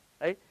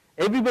 right?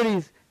 So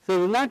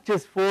there's not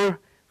just 4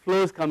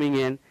 flows coming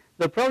in.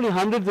 There are probably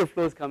hundreds of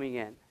flows coming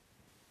in,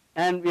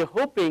 and we're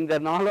hoping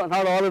that not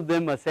all of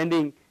them are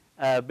sending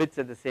bits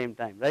at the same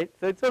time, right?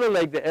 So it's sort of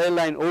like the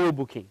airline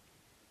overbooking,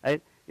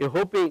 right? You're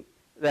hoping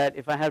that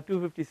if I have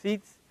 250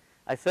 seats,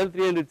 I sell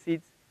 300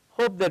 seats,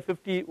 hope that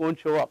 50 won't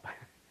show up.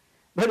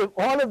 But if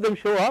all of them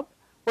show up,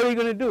 what are you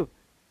going to do?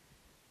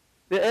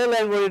 The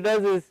airline, what it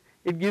does is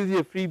it gives you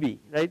a freebie,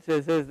 right? So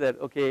it says that,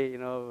 okay, you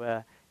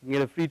can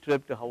get a free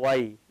trip to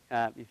Hawaii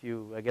if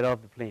you get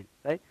off the plane,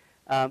 right?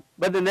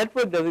 But the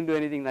network doesn't do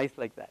anything nice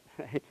like that,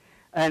 right?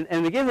 And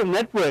in the case of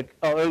network,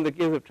 or in the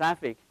case of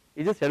traffic,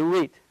 you just have to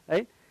wait,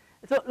 right?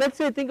 So let's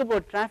say think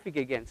about traffic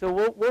again. So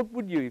what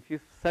would you, if you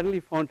suddenly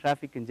found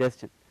traffic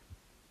congestion,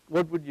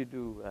 what would you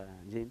do,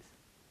 James?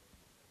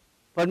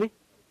 Pardon me?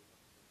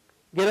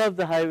 Get off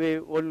the highway,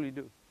 what will you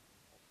do?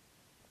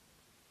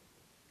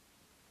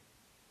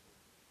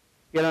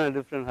 Get on a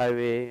different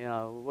highway,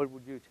 what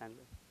would you,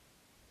 Chandler?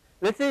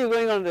 Let's say you're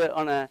going on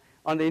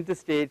the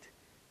interstate,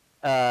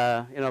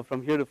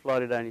 from here to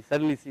Florida, and you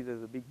suddenly see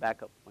there's a big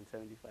backup on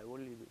 75. What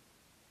will you do?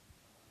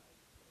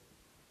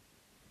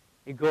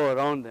 You go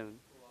around them.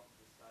 Pull off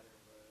the side of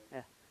the road.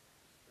 Yeah.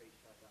 Straight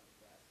shot down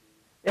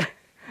the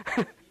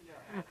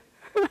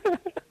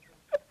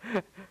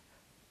grassy.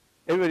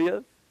 Everybody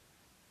else?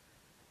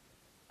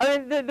 I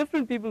mean,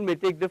 different people may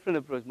take different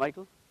approach.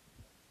 Michael?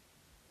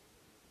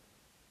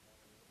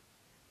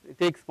 They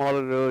take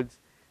smaller roads.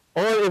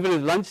 Or if it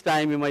is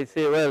lunchtime, you might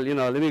say, well,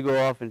 let me go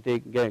off and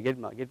get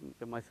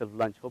myself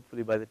lunch.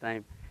 Hopefully by the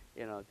time,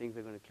 things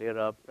are going to clear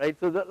up, right?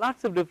 So there are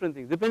lots of different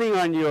things. Depending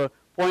on your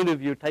point of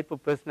view, type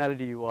of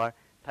personality you are,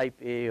 type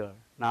A or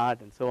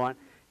not, and so on,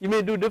 you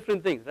may do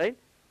different things, right?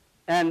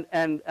 And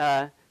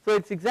so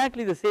it's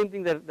exactly the same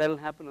thing that will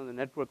happen on the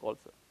network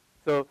also.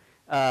 So,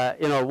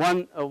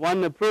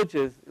 one approach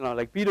is,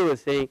 like Peter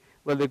was saying,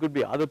 well, there could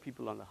be other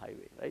people on the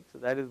highway, right? So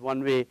that is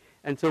one way.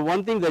 And so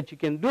one thing that you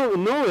can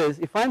know is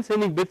if I'm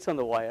sending bits on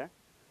the wire,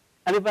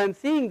 and if I'm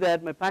seeing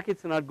that my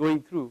packets are not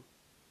going through,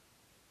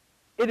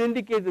 it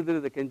indicates that there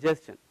is a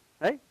congestion,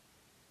 right?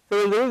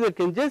 So when there is a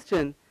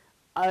congestion,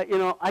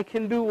 I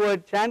can do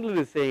what Chandler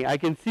is saying. I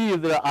can see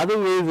if there are other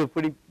ways of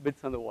putting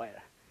bits on the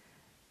wire,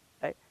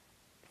 right?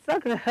 It's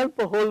not going to help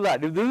a whole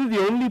lot. If this is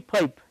the only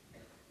pipe,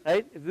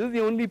 right? If this is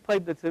the only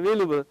pipe that's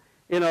available,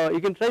 you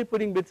can try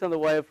putting bits on the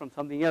wire from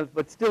something else,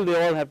 but still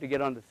they all have to get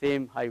on the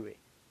same highway,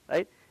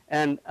 right?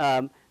 And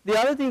the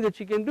other thing that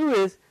you can do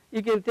is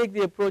you can take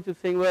the approach of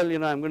saying, well,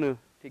 I'm going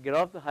to get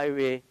off the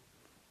highway,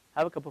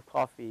 have a cup of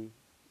coffee,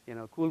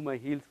 cool my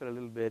heels for a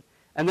little bit,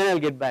 and then I'll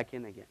get back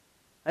in again,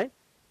 right?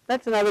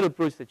 That's another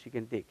approach that you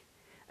can take.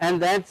 And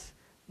so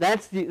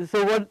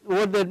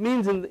what that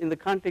means in the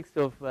context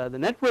of the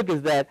network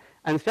is that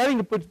I'm starting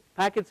to put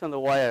packets on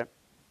the wire,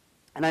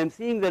 and I'm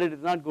seeing that it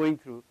is not going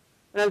through,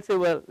 and I'll say,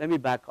 well, let me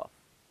back off.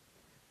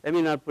 Let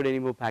me not put any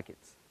more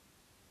packets,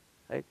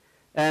 right?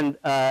 And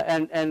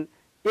this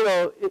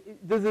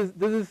is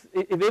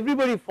if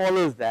everybody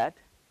follows that,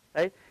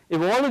 right? If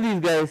all of these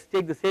guys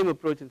take the same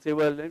approach and say,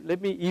 well,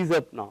 let me ease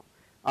up now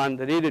on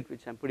the rate at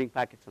which I'm putting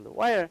packets on the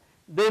wire,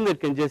 then the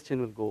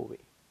congestion will go away,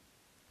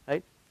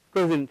 right?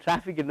 Because in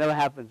traffic it never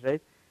happens,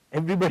 right?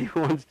 Everybody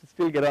wants to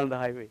still get on the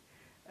highway,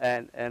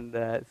 and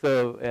that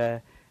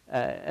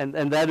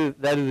is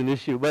an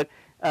issue. But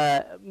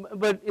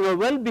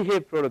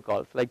well-behaved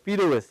protocols, like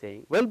Peter was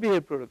saying,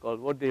 well-behaved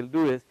protocols, what they'll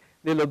do is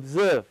they'll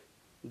observe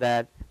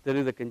that there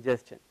is a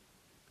congestion,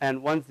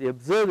 and once they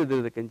observe that there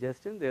is a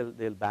congestion,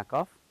 they'll back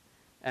off,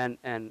 and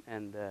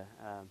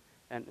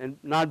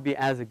not be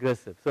as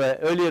aggressive. So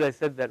earlier I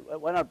said that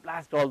why not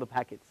blast all the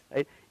packets,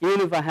 right?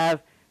 Even if I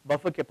have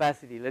buffer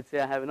capacity, let's say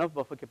I have enough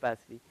buffer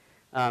capacity,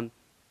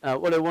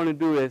 what I want to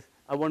do is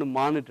I want to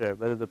monitor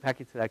whether the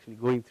packets are actually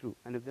going through,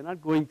 and if they're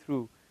not going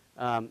through,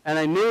 and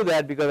I know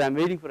that because I'm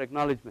waiting for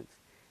acknowledgements,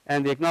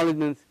 and the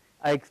acknowledgements,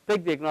 I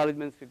expect the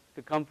acknowledgements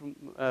to come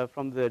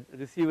from the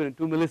receiver in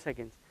 2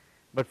 milliseconds,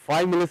 but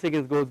 5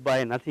 milliseconds goes by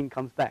and nothing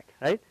comes back,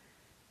 right?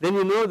 Then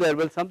you know that,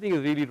 well, something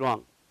is really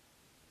wrong,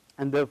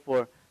 and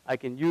therefore I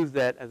can use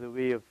that as a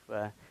way of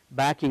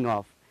backing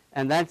off,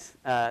 and that's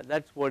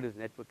what is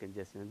network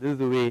congestion. This is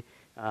the way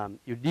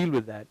you deal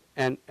with that,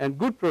 and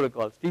good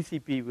protocols,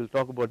 TCP, we'll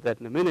talk about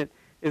that in a minute,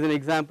 is an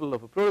example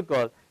of a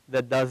protocol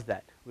that does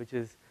that, which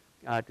is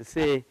to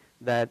say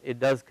that it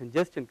does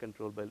congestion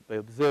control by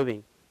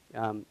observing,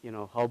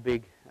 how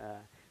big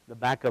the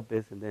backup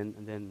is, and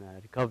then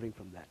recovering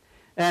from that.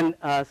 And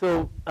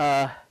so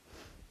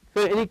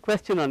any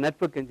question on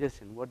network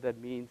congestion, what that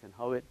means, and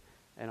how it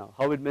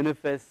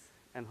manifests,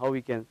 and how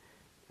we can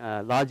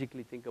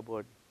logically think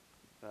about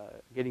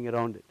getting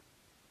around it.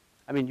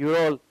 I mean, you're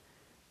all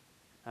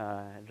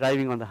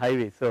driving on the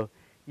highway, so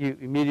you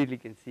immediately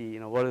can see,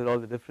 what are all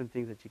the different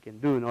things that you can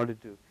do in order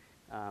to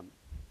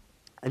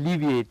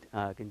alleviate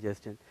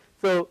congestion.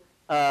 So,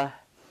 that's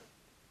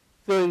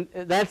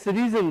the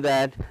reason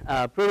that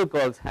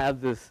protocols have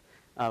this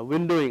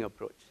windowing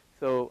approach.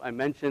 So I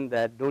mentioned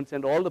that don't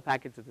send all the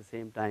packets at the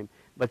same time,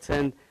 but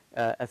send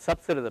a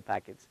subset of the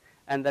packets,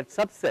 and that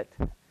subset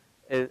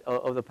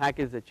of the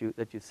packets that you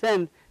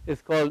send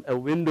is called a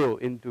window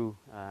into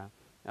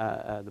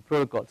the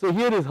protocol. So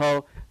here is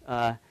how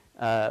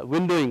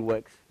windowing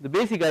works. The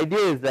basic idea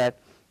is that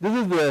this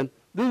is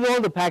all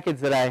the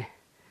packets that I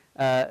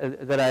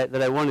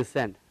want to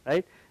send,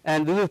 right?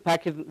 And this is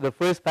the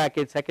first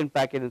packet, second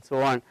packet, and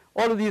so on.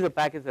 All of these are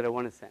packets that I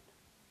want to send,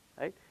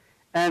 right?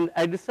 And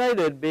I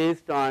decided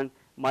based on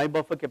my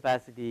buffer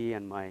capacity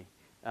and my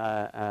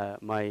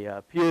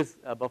peers'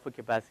 buffer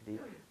capacity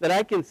that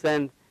I can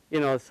send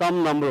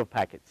some number of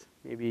packets,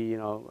 maybe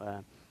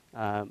 20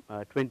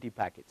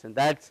 packets, and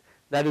that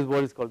is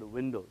what is called a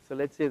window. So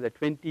let's say that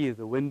 20 is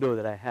the window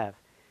that I have,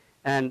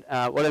 And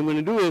what I'm going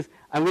to do is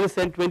I'm going to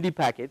send 20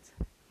 packets,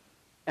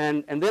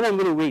 and then I'm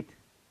going to wait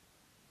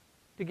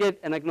to get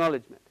an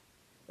acknowledgement.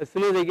 As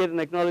soon as I get an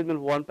acknowledgement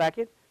for one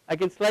packet, I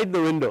can slide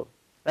the window,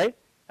 right?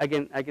 I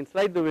can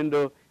slide the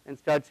window and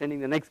start sending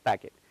the next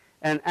packet.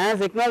 And as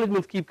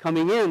acknowledgements keep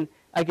coming in,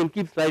 I can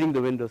keep sliding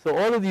the window. So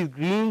all of these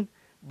green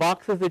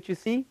boxes that you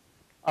see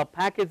are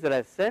packets that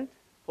I've sent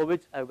for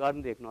which I've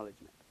gotten the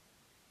acknowledgement.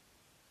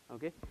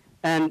 Okay?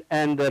 And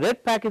the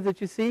red packets that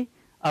you see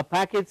are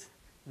packets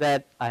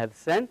that I have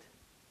sent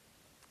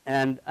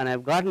and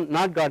I've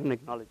not gotten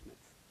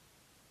acknowledgements.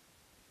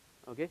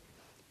 Okay?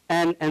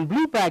 And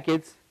blue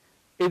packets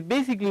is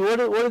basically what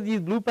are these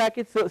blue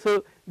packets?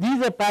 So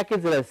these are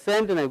packets that I've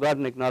sent and I've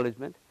gotten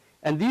acknowledgement,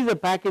 and these are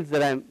packets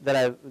that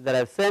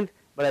I've sent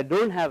but I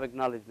don't have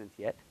acknowledgements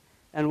yet.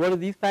 And what are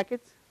these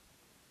packets?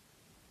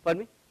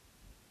 Pardon me?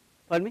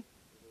 Pardon me?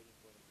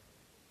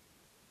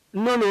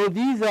 No,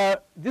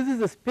 this is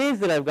the space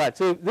that I've got.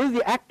 So this is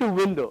the active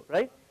window,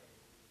 right?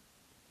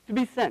 To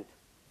be sent,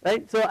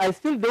 right? So I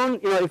still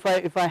don't,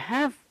 if I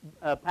have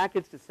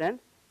packets to send,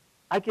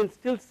 I can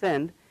still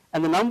send,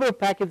 and the number of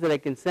packets that I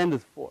can send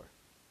is 4,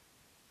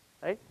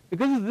 right?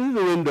 Because this is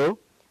a window,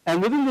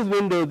 and within this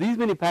window, these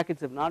many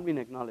packets have not been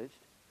acknowledged,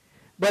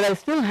 but I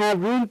still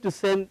have room to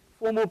send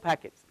 4 more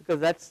packets because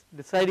that's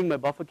deciding my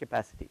buffer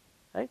capacity,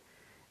 right?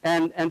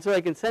 And so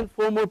I can send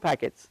 4 more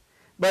packets.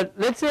 But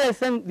let's say I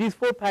send these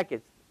 4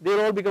 packets,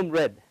 they'll all become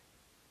red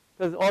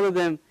because all of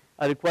them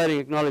are requiring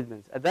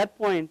acknowledgements. At that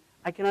point,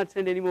 I cannot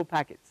send any more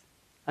packets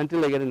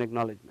until I get an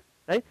acknowledgement,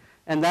 right?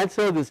 And that's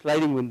how the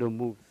sliding window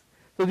moves.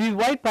 So these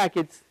white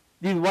packets,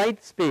 these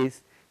white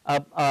space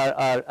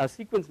are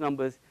sequence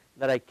numbers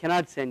that I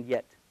cannot send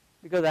yet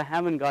because I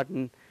haven't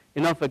gotten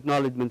enough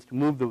acknowledgements to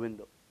move the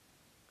window.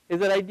 Is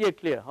that idea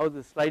clear, how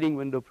the sliding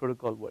window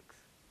protocol works?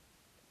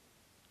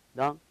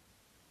 Dong?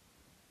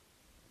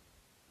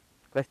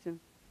 Question?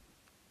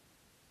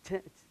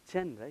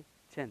 Chen, right?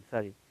 Chen,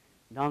 sorry.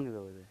 Dong is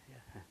over there.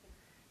 Yeah.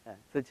 Yeah.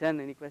 So Chen,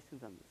 any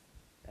questions on this?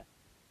 Yeah.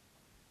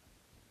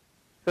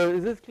 So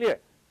is this clear?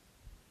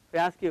 If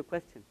I ask you a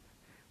question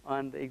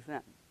on the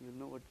exam, you'll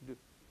know what to do.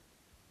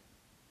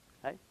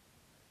 Right?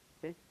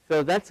 Okay.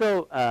 So that's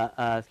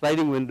how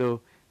sliding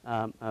window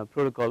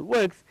protocol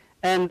works.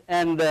 And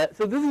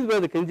so this is where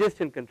the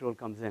congestion control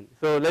comes in.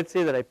 So let's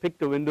say that I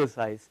picked a window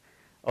size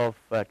of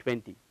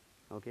 20.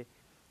 Okay.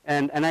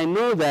 And I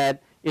know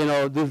that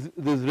this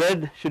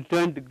red should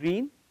turn to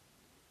green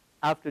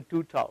after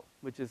 2 tau,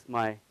 which is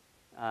my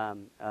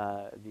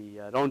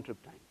the round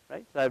trip time,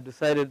 right? So I've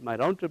decided my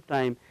round trip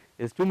time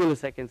is 2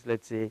 milliseconds,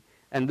 let's say,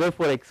 and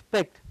therefore I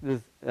expect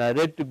this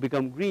red to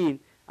become green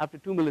after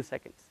 2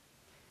 milliseconds.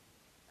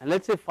 And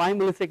let's say 5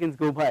 milliseconds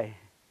go by,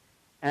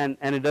 and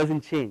it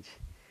doesn't change.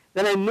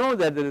 Then I know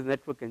that there is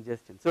network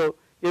congestion. So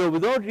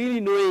without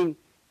really knowing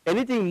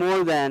anything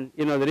more than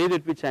the rate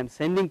at which I'm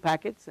sending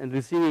packets and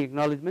receiving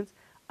acknowledgements,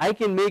 I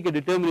can make a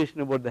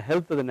determination about the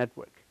health of the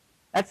network.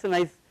 That's the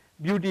nice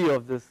beauty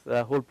of this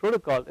whole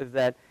protocol, is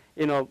that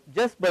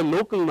just by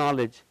local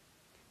knowledge,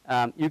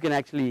 you can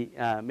actually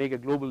make a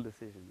global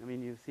decision. I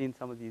mean, you've seen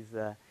some of these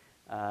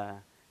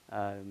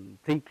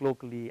think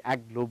locally,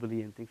 act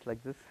globally, and things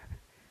like this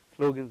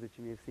slogans that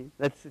you may have seen.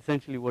 That's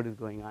essentially what is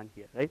going on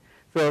here, right?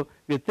 So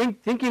we're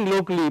thinking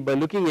locally by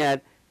looking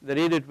at the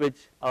rate at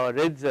which our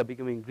reds are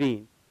becoming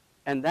green,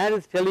 and that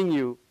is telling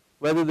you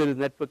whether there is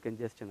network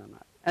congestion or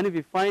not. And if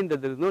you find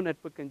that there is no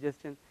network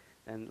congestion,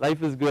 then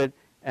life is good,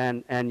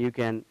 and you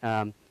can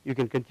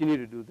continue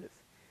to do this.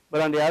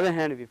 But on the other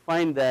hand, if you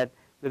find that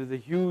there is a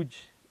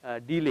huge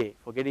delay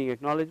for getting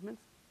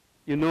acknowledgements,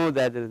 you know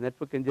that there is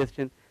network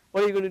congestion.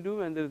 What are you going to do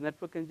when there is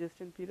network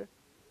congestion, Peter?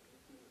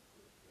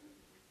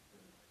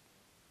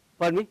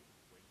 Pardon me?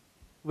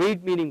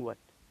 Wait meaning what?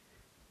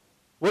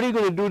 What are you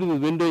going to do to the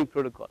windowing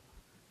protocol?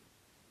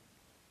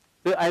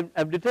 So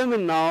I've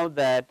determined now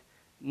that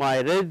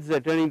my reds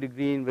are turning to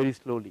green very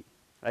slowly,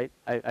 right?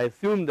 I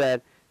assume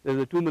that there's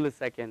a 2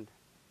 millisecond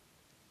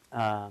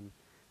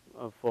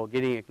for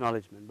getting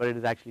acknowledgement, but it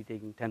is actually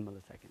taking 10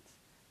 milliseconds.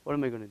 What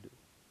am I going to do?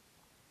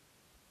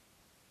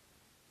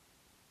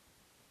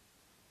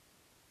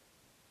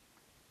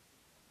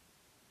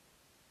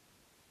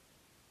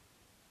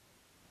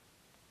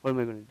 What am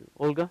I going to do?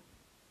 Olga?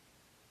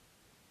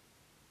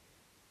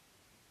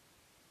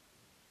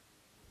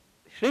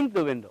 Shrink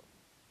the window,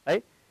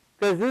 right?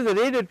 Because this is the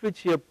rate at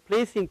which you're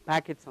placing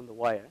packets on the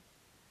wire.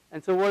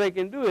 And so what I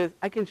can do is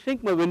I can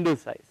shrink my window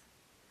size.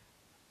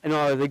 I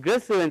was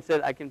aggressive and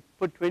said I can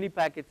put 20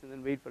 packets and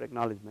then wait for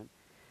acknowledgement.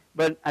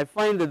 But I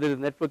find that there is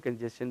network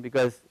congestion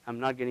because I'm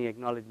not getting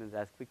acknowledgements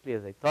as quickly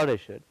as I thought I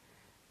should.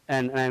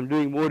 And I'm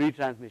doing more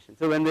retransmission.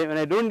 So when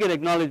I don't get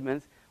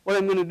acknowledgements, what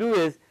I'm going to do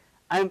is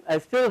I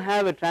still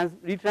have a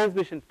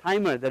retransmission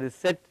timer that is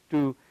set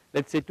to,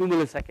 let's say, 2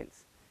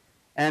 milliseconds.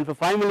 And for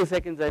 5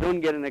 milliseconds, I don't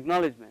get an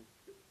acknowledgement.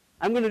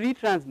 I'm going to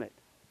retransmit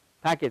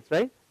packets,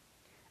 right?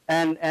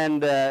 And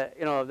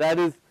that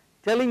is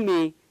telling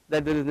me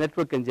that there is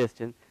network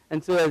congestion.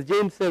 And so as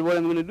James said, what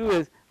I'm going to do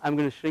is I'm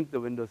going to shrink the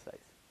window size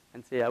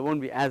and say I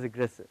won't be as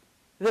aggressive.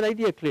 Is that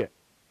idea clear?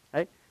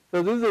 Right?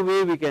 So this is a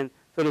way we can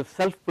sort of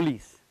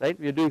self-police, right?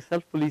 We are doing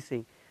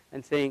self-policing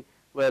and saying,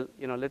 well,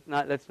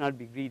 let's not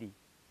be greedy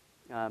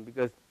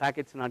because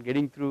packets are not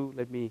getting through.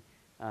 Let me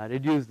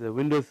reduce the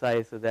window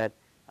size so that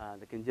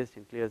the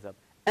congestion clears up.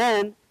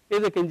 And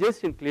if the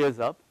congestion clears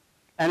up,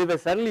 and if I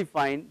suddenly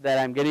find that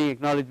I'm getting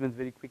acknowledgements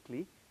very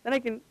quickly, then I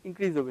can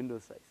increase the window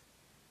size,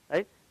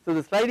 right? So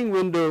the sliding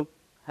window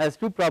has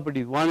two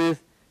properties. One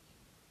is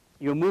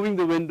you're moving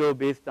the window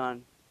based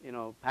on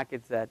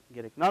packets that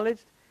get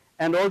acknowledged,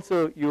 and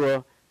also you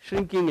are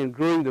shrinking and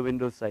growing the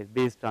window size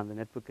based on the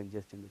network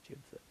congestion that you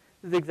observe.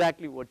 This is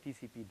exactly what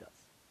TCP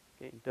does,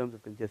 okay, in terms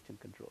of congestion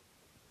control.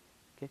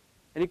 Okay,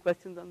 any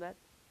questions on that?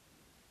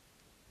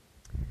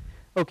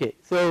 Okay,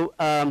 so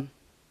one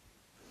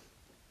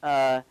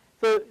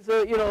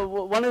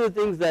of the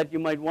things that you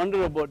might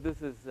wonder about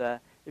this is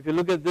if you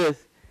look at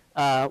this,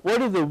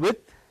 what is the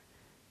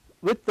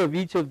width of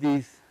each of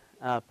these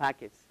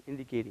packets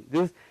indicating?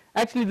 This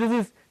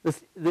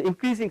is the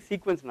increasing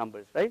sequence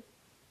numbers, right?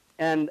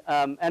 And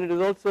it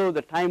is also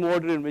the time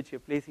order in which you're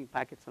placing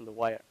packets on the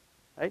wire,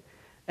 right?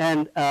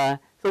 And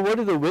so what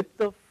is the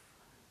width of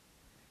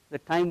the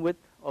time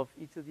width of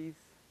each of these?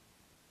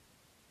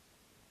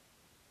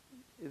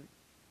 Is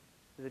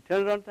it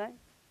turnaround time?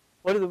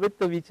 What is the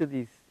width of each of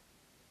these?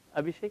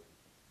 Abhishek?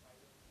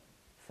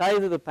 Size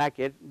of the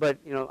packet, but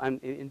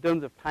in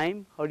terms of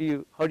time, how do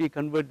you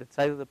convert the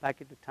size of the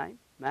packet to time?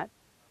 Matt?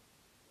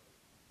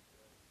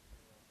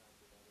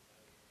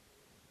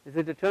 Is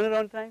it a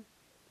turnaround time?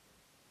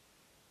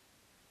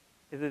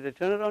 Is it a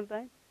turnaround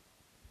time?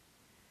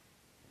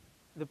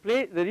 The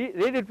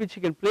rate at which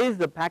you can place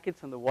the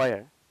packets on the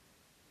wire,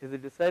 is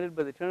it decided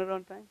by the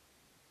turnaround time?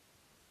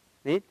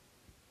 Nate?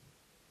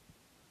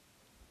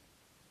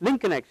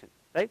 Link connection,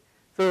 right?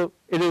 So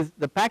it is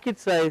the packet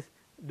size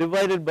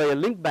divided by a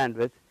link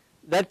bandwidth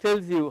that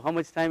tells you how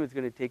much time it's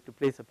going to take to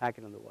place a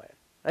packet on the wire,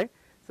 right?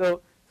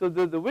 So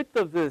the width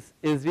of this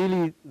is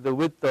really the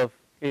width of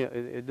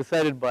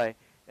decided by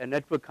a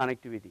network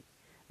connectivity.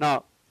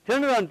 Now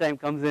turnaround time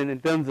comes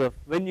in terms of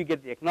when you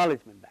get the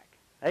acknowledgement back,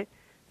 right?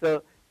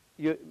 So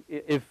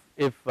if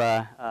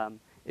I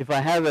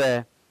have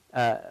a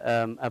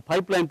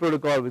pipeline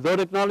protocol without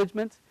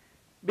acknowledgements,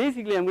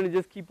 basically I'm going to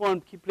just keep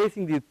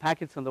placing these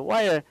packets on the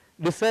wire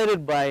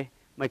decided by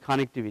my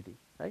connectivity,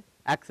 right?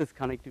 Access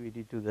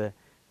connectivity to the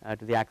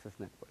access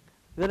network.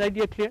 Is that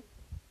idea clear?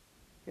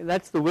 Okay,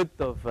 that's the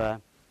width of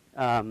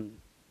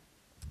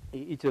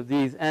each of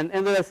these, and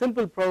there are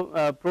simple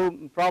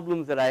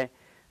problems that I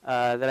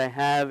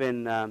have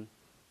in the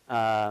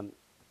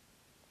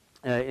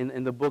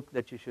book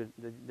that you should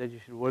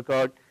work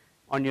out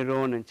on your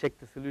own and check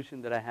the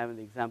solution that I have in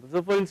the example.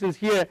 So for instance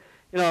here,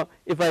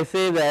 if I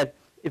say that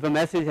if a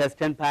message has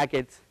 10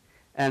 packets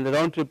and the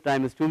round trip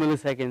time is 2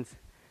 milliseconds,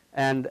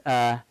 and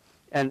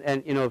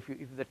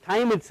if the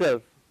time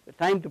itself, the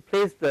time to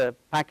place the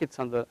packets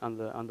on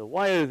the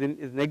wire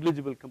is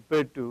negligible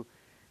compared to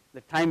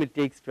the time it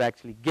takes to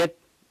actually get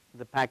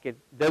the packet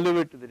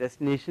delivered to the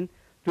destination.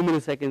 2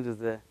 milliseconds is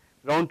the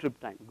round trip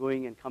time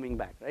going and coming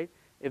back, right?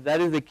 If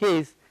that is the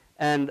case,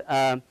 and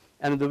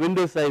the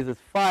window size is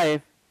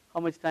 5, how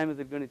much time is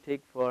it going to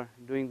take for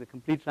doing the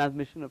complete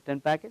transmission of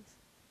 10 packets?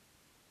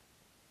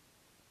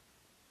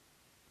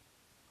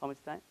 How much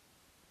time?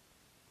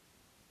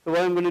 So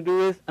what I'm going to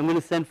do is I'm going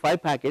to send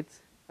 5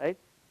 packets, right?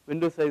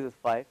 Window size is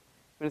 5. I'm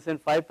going to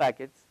send 5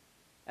 packets,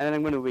 and then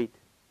I'm going to wait.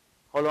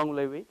 How long will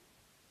I wait?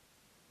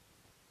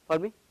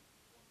 Pardon me?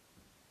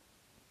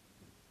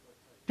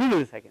 2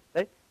 milliseconds,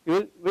 right? You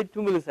will wait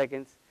 2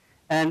 milliseconds,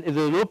 and if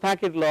there is no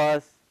packet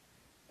loss,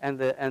 and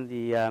the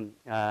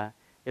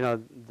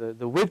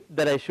width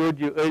that I showed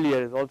you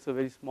earlier is also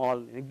very small,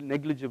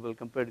 negligible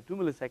compared to 2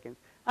 milliseconds.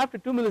 After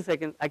 2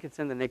 milliseconds, I can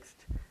send the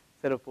next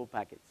set of 4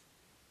 packets,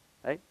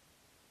 right?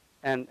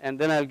 And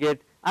then I'll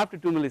get, after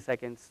 2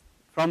 milliseconds,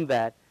 from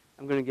that,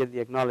 I'm going to get the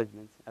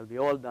acknowledgements. I'll be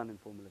all done in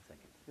 4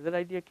 milliseconds. Is that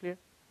idea clear?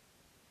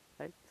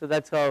 Right? So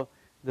that's how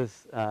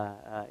this,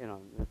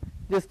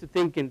 just to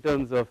think in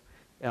terms of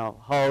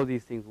how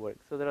these things work.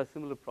 So there are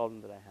similar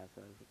problems that I have.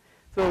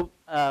 So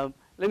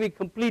let me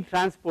complete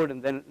transport,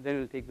 and then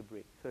we'll take the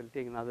break. So it'll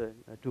take another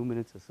 2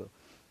 minutes or so.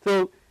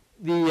 So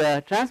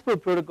the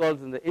transport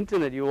protocols in the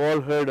internet, you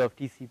all heard of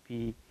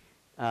TCP.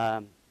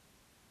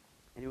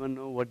 Anyone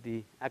know what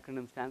the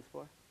acronym stands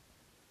for?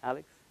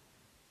 Alex?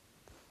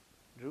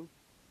 Drew?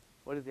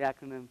 What does the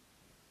acronym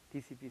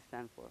TCP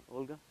stand for?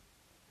 Olga?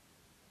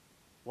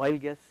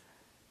 Wild guess?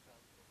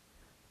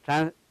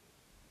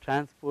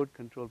 Transport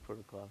Control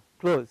Protocol.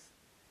 Close.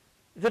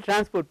 It's a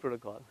transport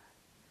protocol.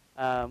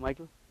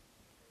 Michael?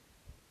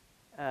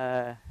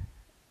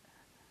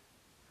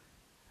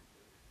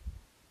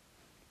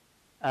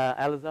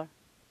 Alazar?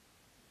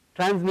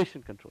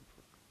 Transmission Control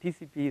Protocol.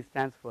 TCP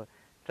stands for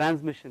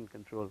Transmission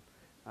Control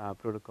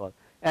Protocol.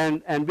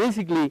 And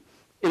basically,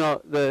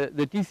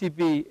 the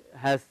TCP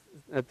has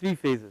 3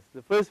 phases.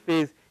 The first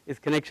phase is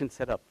connection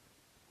setup,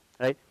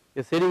 right?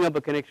 You're setting up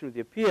a connection with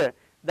your peer.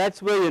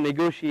 That's where you're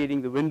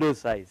negotiating the window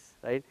size,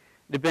 right?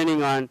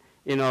 Depending on,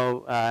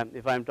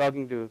 if I'm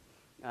talking to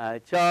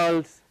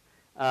Charles,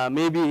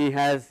 maybe he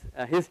has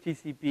his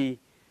TCP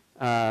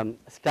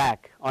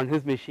stack on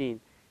his machine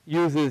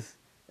uses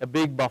a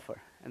big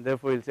buffer, and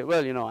therefore he'll say,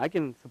 well, I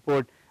can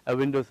support a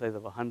window size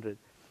of 100.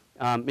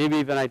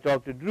 Maybe when I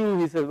talk to Drew,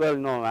 he says, well,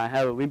 no, I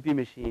have a Wimpy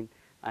machine,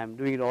 I'm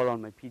doing it all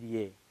on my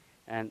PDA,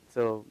 and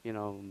so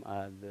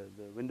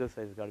the window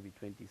size has got to be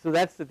 20. So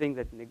that's the thing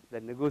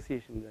that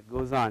negotiation that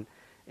goes on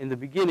in the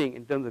beginning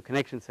in terms of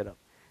connection setup.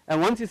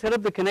 And once you set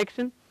up the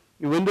connection,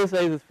 your window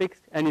size is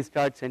fixed, and you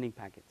start sending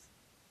packets,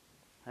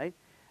 right?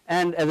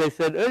 And as I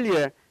said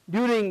earlier,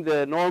 during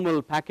the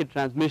normal packet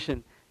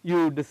transmission,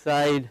 you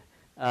decide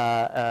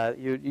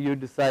you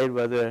decide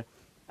whether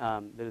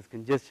there is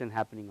congestion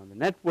happening on the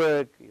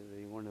network,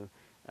 you want to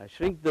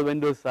shrink the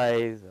window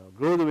size or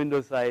grow the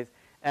window size,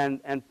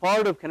 and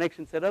part of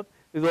connection setup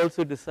is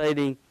also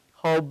deciding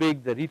how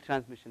big the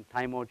retransmission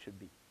timeout should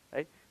be,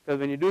 right? Because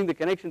when you're doing the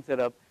connection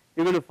setup,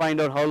 you're going to find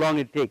out how long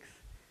it takes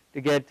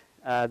to get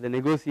the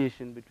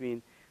negotiation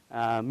between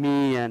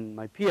me and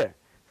my peer.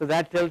 So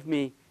that tells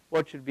me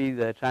what should be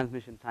the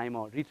transmission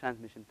timeout,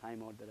 retransmission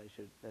timeout that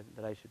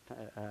I should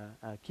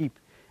keep.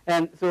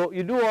 And so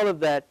you do all of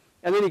that,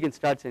 and then you can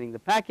start sending the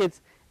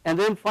packets. And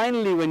then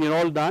finally, when you're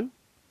all done,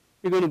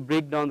 you're going to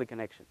break down the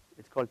connection.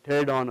 It's called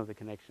tear down of the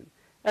connection,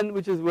 and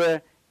which is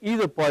where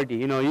either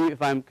party,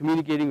 if I'm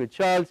communicating with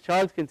Charles,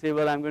 Charles can say,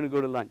 well, I'm going to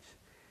go to lunch.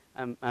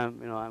 I'm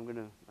going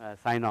to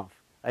sign off,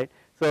 right?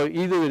 So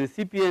either the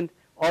recipient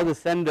or the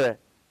sender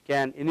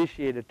can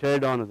initiate a tear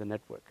down of the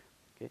network,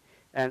 okay,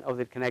 and of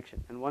the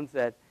connection. And once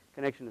that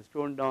connection is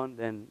torn down,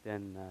 then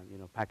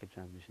packet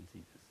transmission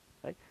ceases,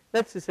 right?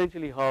 That's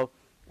essentially how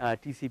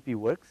TCP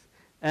works.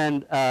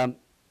 And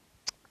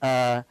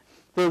so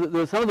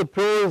some of the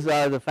pros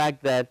are the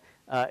fact that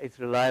it's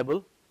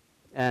reliable,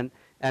 and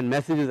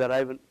messages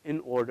arrive in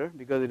order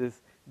because it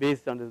is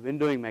based on this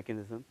windowing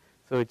mechanism.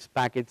 So its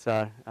packets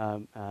are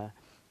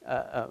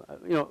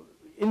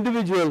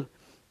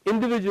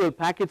individual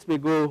packets may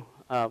go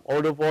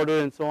out of order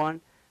and so on,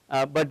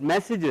 but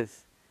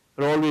messages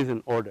are always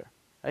in order,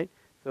 right?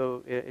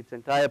 So it's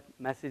entire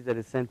message that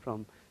is sent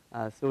from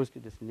source to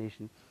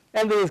destination,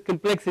 and there is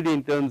complexity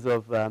in terms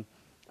of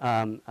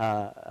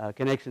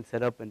connection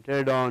setup and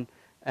tear down,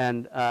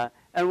 and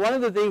one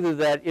of the things is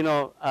that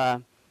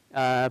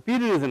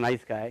Peter is a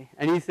nice guy,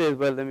 and he says,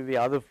 well, there may be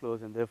other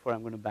flows, and therefore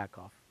I'm going to back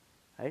off,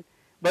 right?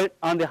 But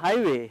on the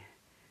highway,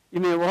 you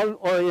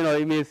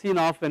may have seen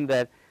often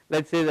that,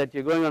 let's say that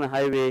you're going on a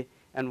highway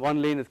and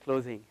one lane is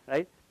closing,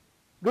 right?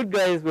 Good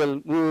guys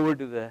will move over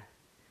to the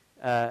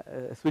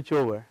switch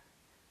over.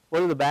 What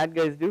do the bad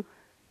guys do?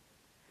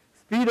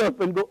 Speed up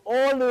and go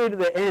all the way to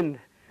the end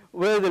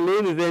where the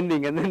lane is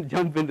ending and then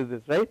jump into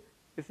this, right?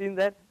 You seen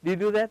that? Do you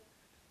do that?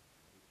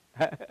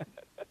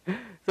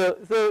 So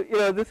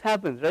this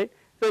happens, right?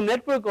 So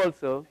network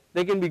also,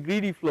 there can be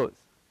greedy flows.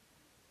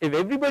 If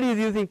everybody is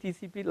using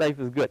TCP, life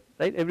is good,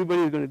 right?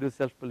 Everybody is going to do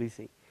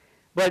self-policing.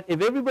 But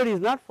if everybody is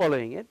not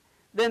following it,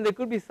 then there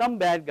could be some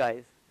bad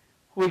guys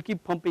who will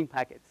keep pumping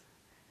packets,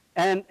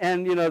 and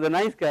the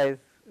nice guys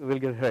will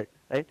get hurt,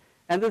 right?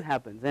 And this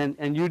happens, and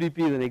UDP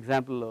is an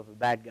example of a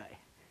bad guy.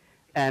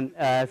 And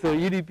so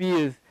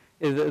UDP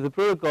is a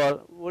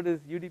protocol. What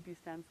does UDP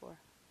stand for?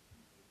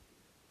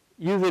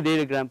 User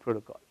Datagram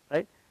Protocol,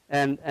 right?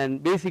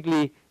 And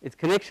basically it's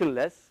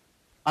connectionless,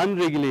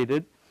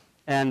 unregulated,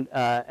 and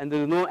there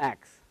is no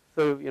ACKs.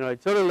 So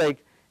it's sort of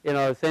like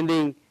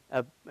sending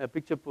a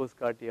picture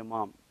postcard to your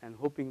mom and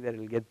hoping that it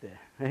will get there,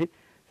 right?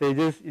 So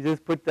you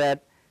just put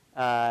that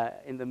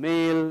in the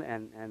mail,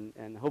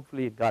 and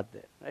hopefully it got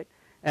there, right?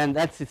 And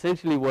that's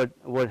essentially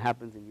what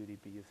happens in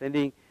UDP. You're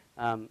sending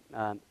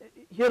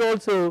here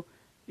also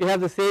you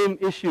have the same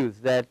issues,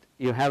 that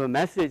you have a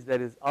message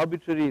that is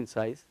arbitrary in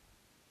size,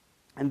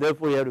 and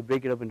therefore you have to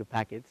break it up into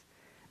packets,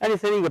 and you're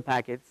sending the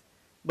packets,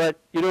 but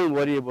you don't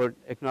worry about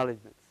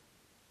acknowledgements.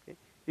 Okay?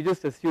 You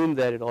just assume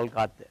that it all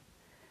got there.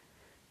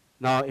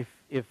 Now if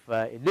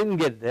it didn't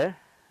get there,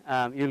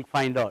 you'll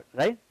find out,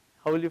 right?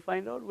 How will you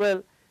find out?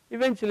 Well,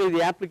 eventually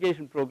the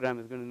application program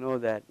is going to know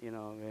that,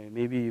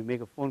 maybe you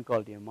make a phone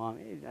call to your mom,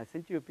 hey, I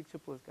sent you a picture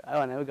postcard, oh,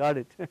 I never got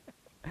it,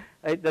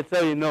 right? That's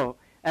how you know.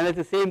 And it's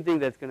the same thing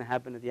that's going to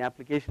happen at the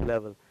application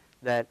level,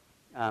 that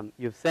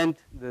you've sent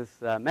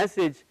this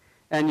message,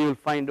 and you'll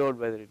find out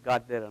whether it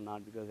got there or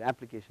not, because at the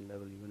application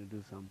level you're going to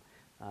do some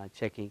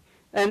checking.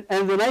 And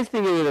the nice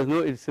thing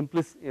is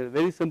it's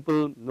very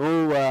simple,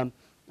 no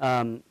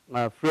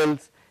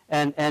frills,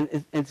 and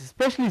it's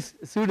especially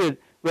suited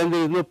when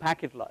there is no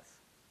packet loss,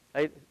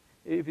 right?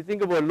 If you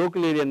think about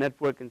local area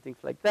network and things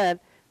like that,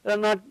 there are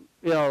not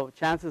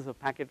chances of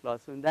packet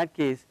loss. So in that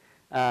case,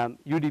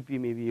 UDP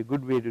may be a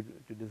good way to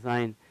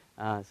design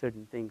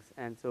certain things.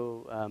 And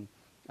so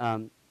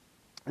and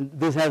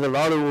this has a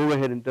lot of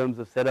overhead in terms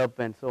of setup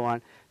and so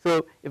on.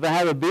 So if I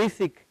have a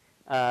basic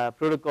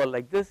protocol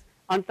like this,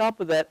 on top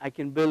of that I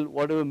can build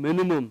whatever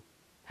minimum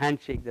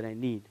handshake that I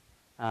need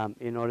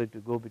in order to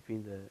go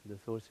between the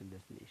source and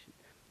destination.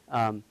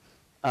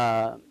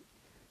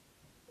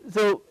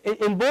 So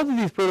in both of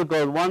these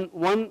protocols,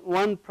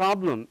 one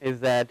problem is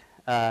that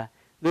there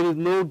is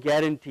no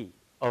guarantee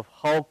of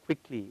how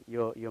quickly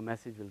your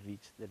message will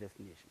reach the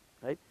destination,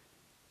 right?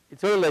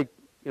 It's sort of like,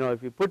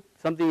 if you put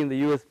something in the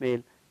US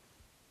mail,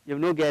 you have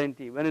no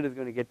guarantee when it is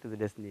going to get to the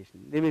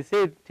destination. They may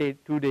say it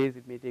take 2 days,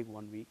 it may take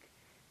 1 week.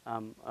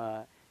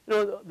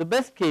 The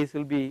best case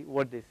will be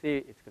what they say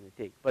it's going to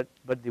take, but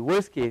the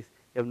worst case,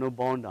 you have no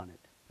bound on it,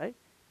 right?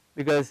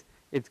 Because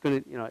it's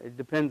going to, it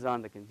depends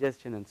on the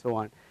congestion and so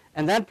on.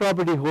 And that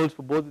property holds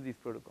for both of these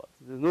protocols.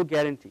 There's no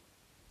guarantee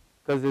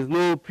because there's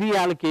no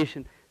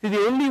pre-allocation. See, the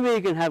only way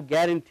you can have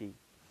guarantee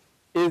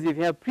is if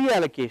you have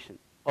pre-allocation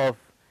of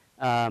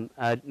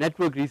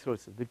network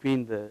resources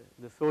between the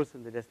source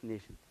and the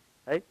destination,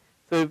 right?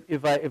 So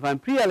if I'm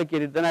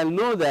pre-allocated, then I'll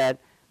know that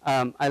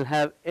I'll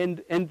have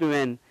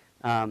end-to-end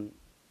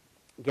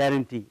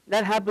guarantee.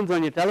 That happens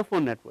on your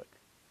telephone network.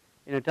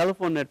 In a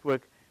telephone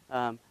network,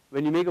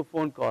 when you make a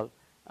phone call,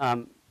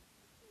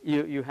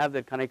 you have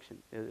that connection.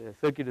 A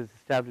circuit is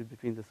established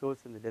between the source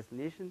and the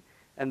destination,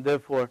 and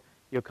therefore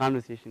your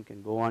conversation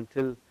can go on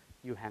till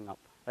you hang up,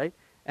 right?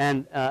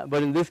 And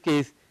but in this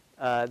case,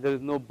 there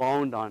is no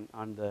bound on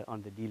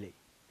the delay.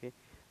 Okay.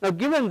 Now,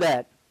 given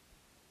that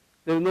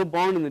there is no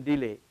bound in the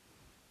delay,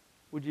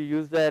 would you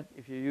use that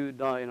if you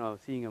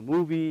seeing a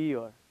movie,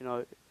 or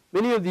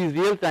many of these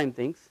real-time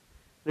things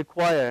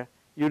require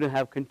you to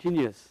have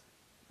continuous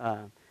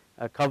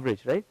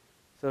coverage, right?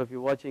 So if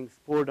you're watching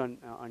sport on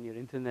your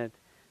internet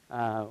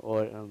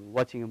or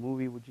watching a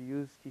movie, would you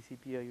use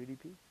TCP or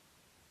UDP?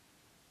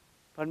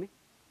 Pardon me?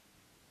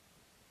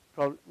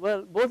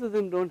 Well, both of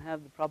them don't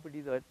have the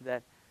property that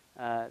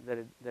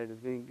is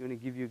going to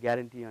give you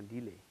guarantee on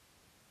delay.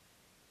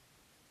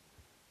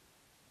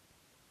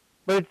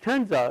 But it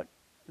turns out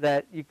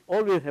that you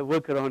always have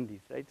work around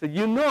these, right? So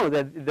you know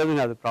that it doesn't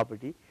have the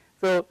property.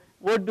 So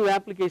what do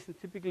applications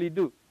typically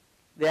do?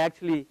 They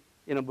actually,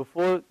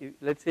 before,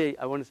 let's say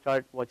I want to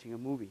start watching a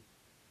movie.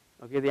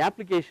 Okay, the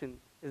application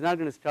is not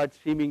going to start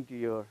streaming to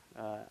your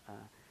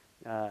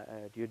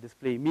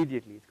display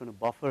immediately. It's going to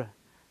buffer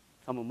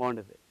some amount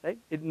of it, right?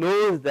 It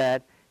knows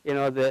that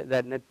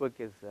that network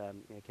is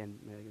there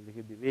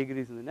could be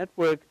vagaries in the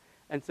network,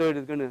 and so it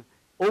is going to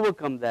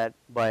overcome that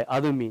by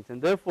other means.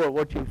 And therefore,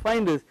 what you'll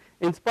find is,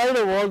 in spite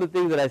of all the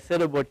things that I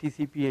said about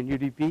TCP and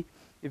UDP,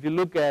 if you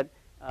look at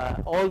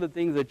all the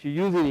things that you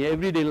use in your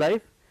everyday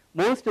life,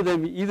 most of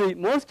them use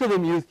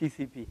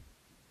TCP,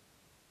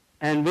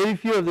 and very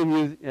few of them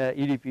use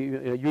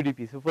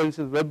UDP. So, for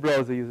instance, web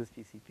browser uses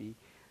TCP.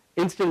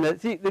 These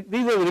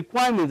are the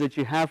requirements that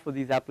you have for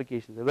these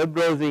applications. The web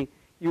browsing,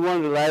 you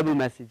want reliable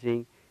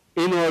messaging,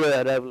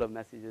 in-order arrival of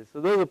messages.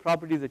 So those are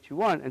properties that you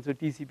want, and so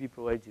TCP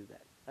provides you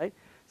that, right?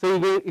 So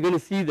you're going to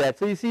see that.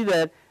 So you see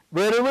that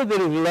wherever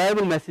there is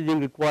reliable messaging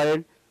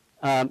required,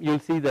 you'll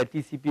see that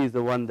TCP is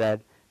the one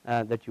that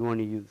you want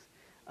to use.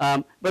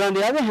 But on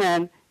the other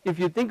hand, if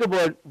you think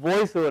about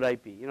voice over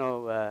IP,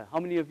 how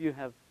many of you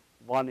have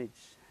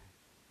Vonage?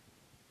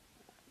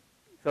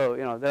 So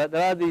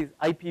there are these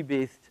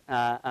IP-based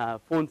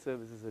phone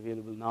services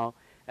available now,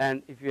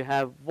 and if you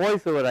have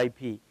voice over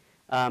IP,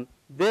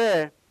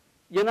 there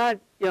you're not,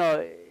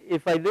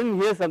 if I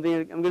didn't hear something,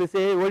 I'm going to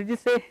say, hey, what did you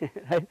say?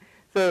 Right?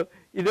 So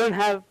you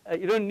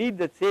don't need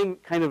that same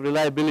kind of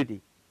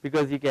reliability,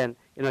 because you can,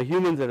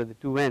 humans are at the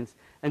two ends,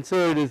 and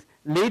so it is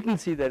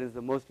latency that is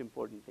the most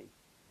important thing,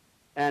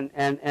 and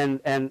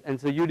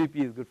so UDP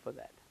is good for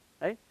that,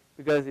 right?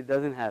 Because it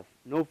doesn't have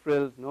no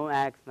frills, no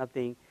ACKs,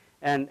 nothing,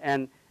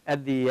 and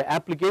at the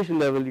application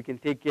level, you can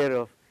take care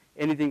of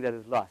anything that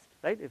is lost,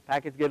 right? If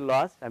packets get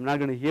lost, I'm not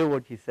going to hear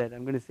what you said.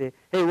 I'm going to say,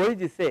 hey, what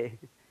did you say?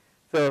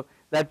 So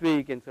that way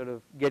you can sort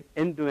of get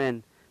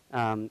end-to-end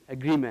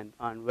agreement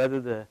on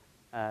whether the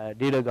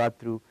data got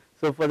through.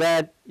 So for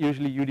that,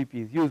 usually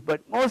UDP is used,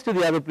 but most of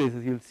the other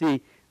places you'll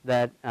see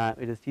that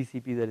it is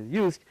TCP that is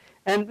used.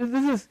 And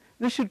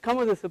this should come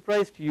as a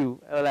surprise to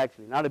you. Well,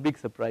 actually, not a big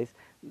surprise.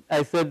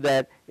 I said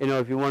that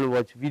if you want to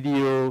watch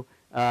video,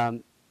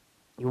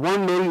 you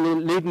want low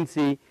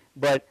latency,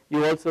 but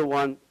you also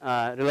want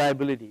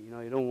reliability.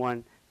 You don't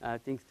want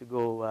things to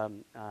go.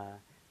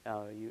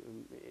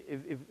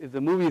 If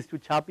the movie is too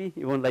choppy,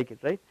 you won't like it,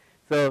 right?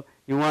 So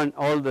you want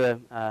all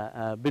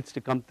the bits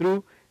to come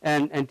through,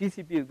 and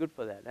TCP is good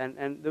for that.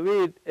 And the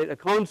way it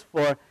accounts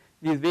for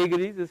these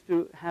vagaries is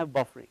to have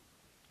buffering,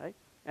 right?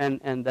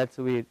 And that's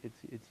the way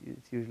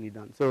it's usually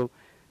done. So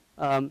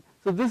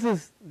so this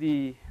is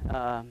the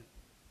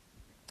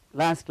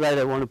last slide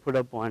I want to put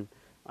up on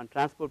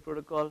transport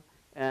protocol.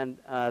 And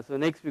so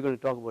next we're going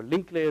to talk about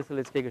link layers. So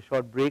let's take a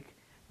short break,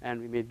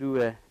 and we may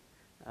do a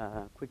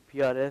quick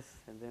PRS,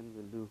 and then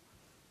we'll do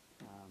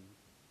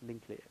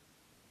link layer.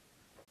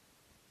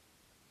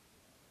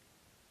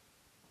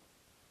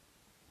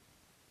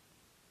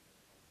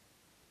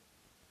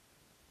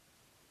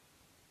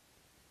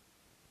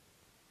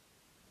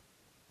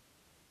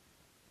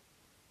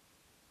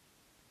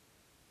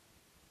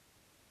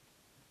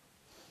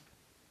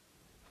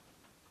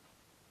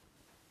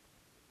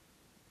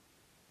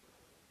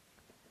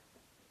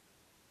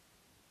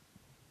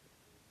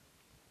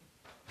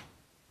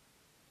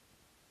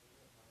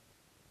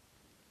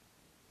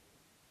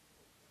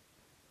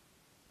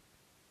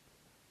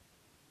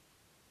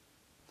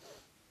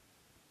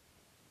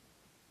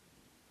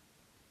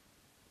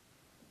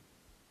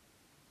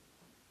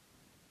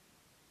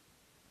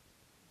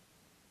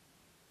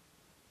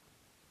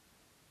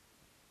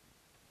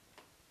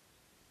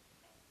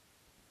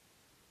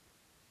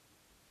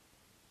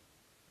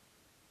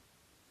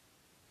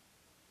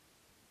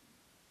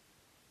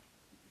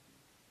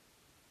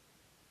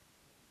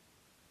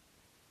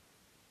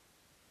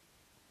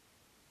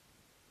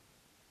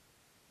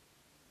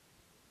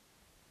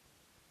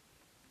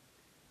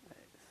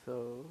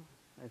 So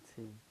let's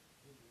see.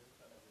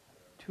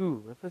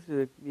 2 refers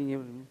to being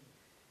able to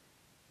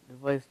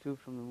devise 2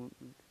 from the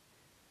movement.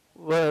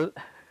 Well,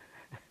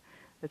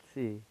 let's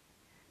see.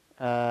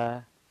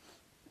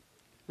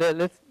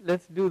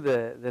 Let's do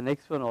the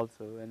next one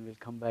also, and we'll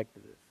come back to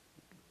this.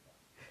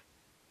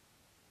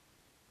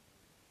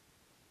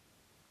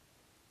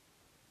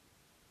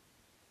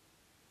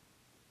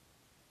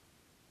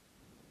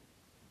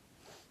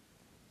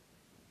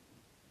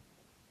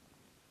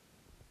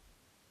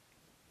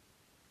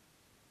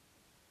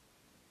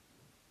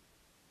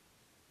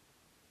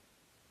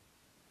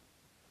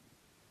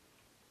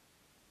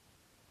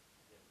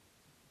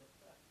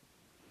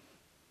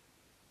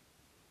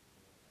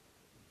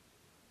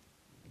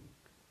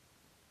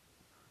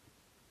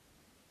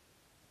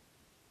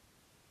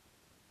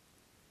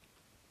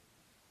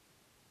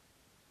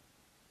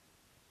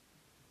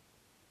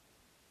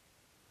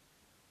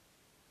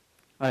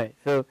 All right,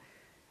 so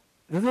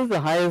this is the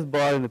highest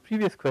bar in the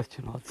previous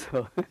question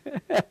also.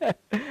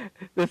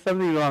 There's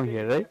something wrong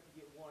here, right?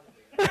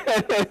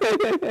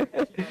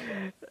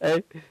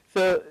 Right?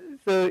 So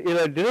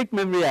direct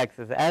memory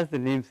access, as the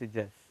name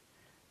suggests,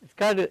 it's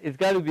got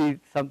to be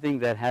something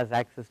that has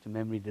access to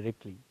memory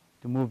directly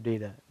to move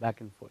data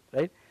back and forth,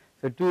 right?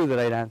 So 2 is the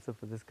right answer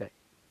for this guy.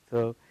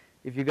 So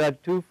if you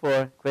got 2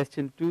 for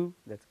question 2,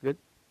 that's good.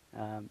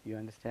 You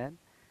understand.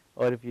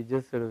 Or if you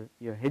just sort of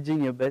you're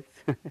hedging your bets,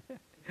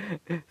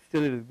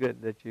 still it is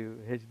good that you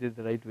hedged it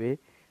the right way.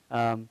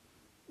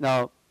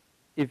 Now,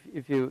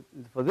 if you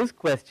for this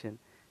question,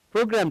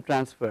 program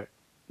transfer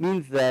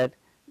means that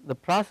the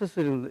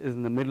processor is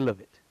in the middle of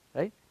it,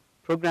 right?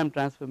 Program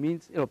transfer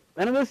means,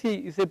 whenever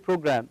you say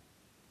program,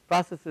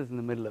 processor is in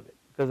the middle of it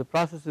because the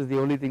processor is the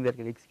only thing that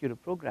can execute a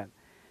program.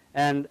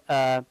 And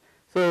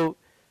so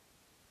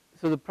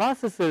the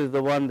processor is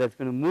the one that's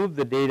going to move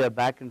the data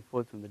back and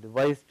forth from the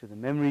device to the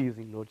memory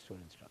using load store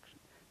instruction.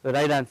 The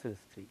right answer is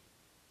 3.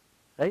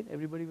 Right?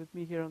 Everybody with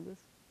me here on this?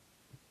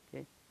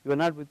 Okay. You were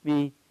not with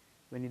me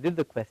when you did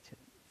the question,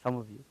 some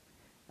of you,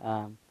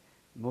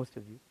 most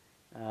of you.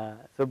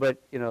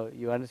 But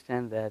you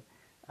understand that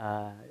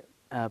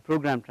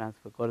program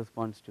transfer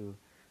corresponds to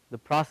the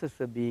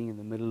processor being in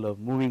the middle of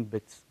moving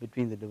bits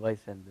between the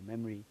device and the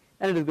memory,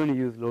 and it is going to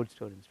use load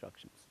store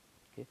instructions.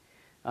 Okay.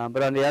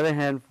 But on the other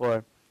hand,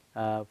 for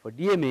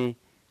DMA,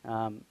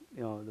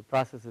 the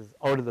processor is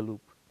out of the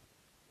loop.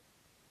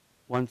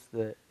 Once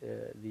the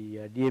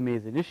DMA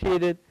is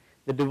initiated,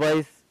 the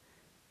device,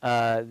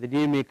 the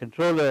DMA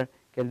controller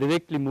can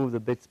directly move the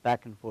bits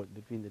back and forth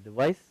between the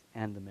device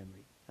and the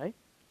memory. Right?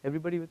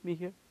 Everybody with me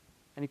here?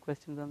 Any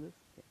questions on this?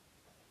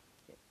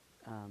 Okay.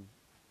 Okay.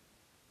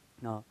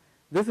 Now,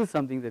 this is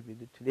something that we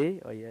did today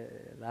or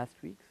last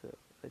week. So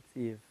let's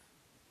see if.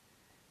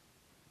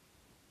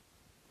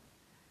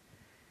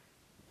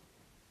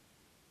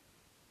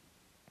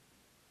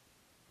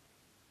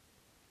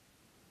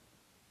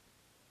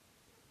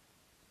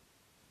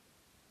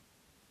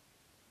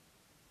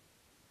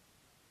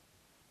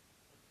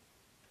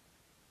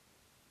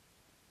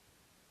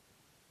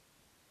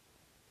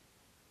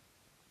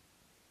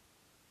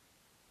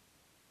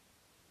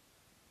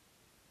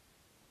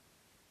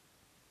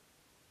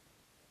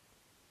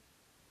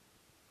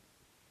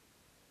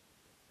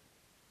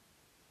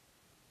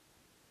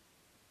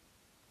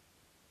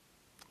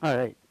 All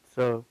right,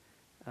 so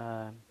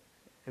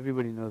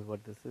everybody knows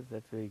what this is.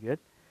 That's very good.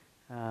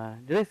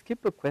 Did I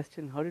skip a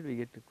question? How did we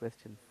get to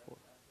question 4?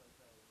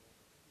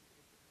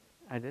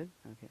 I did?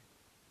 Okay.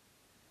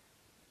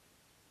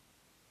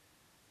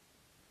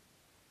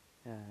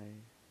 Yeah,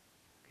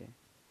 okay.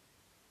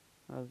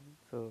 Well,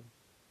 so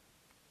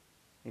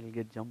it'll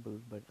get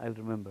jumbled, but I'll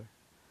remember.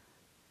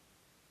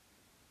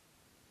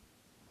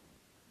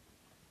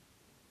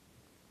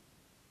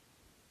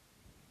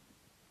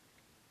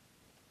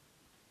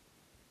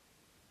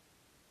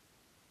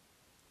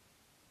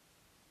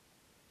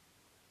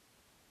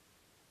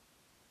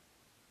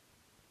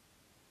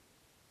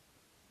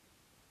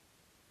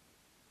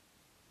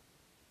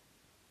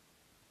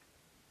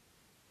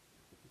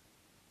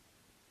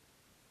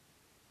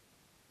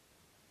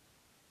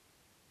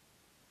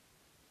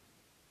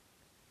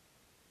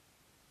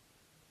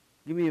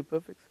 Give me a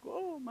perfect score.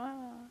 Oh, my.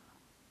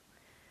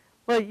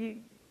 Well,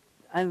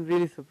 I'm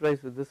really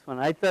surprised with this one.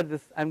 I thought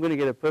I'm going to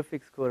get a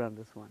perfect score on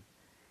this one.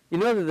 You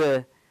know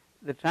that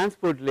the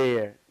transport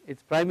layer,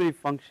 its primary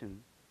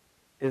function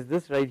is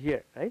this right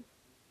here, right?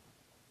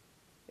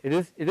 It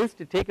is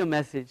to take a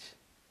message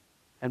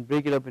and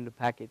break it up into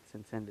packets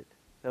and send it.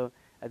 So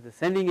at the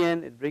sending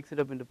end, it breaks it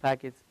up into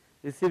packets.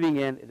 Receiving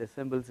end, it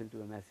assembles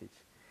into a message.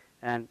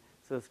 And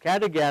so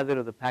scatter gather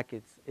of the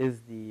packets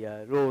is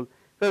the role,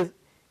 because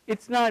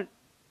it's not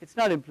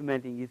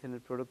implementing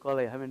Ethernet protocol.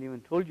 I haven't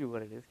even told you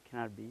what it is.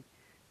 Cannot be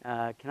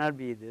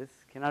this.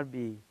 Cannot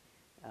be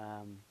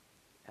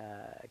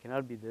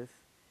this,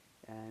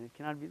 and it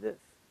cannot be this,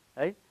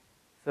 right?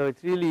 So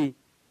it's really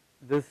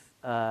this.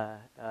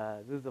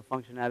 This is the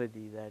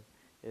functionality that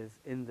is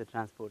in the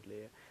transport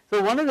layer.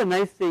 So one of the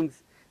nice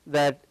things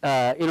that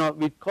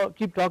we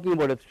keep talking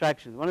about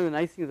abstractions. One of the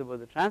nice things about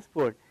the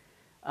transport,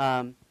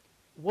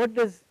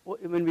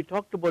 when we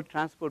talked about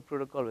transport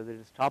protocol, whether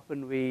it's stop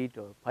and wait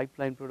or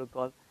pipeline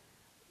protocol,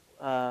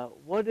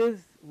 where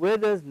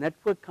does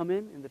network come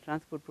in the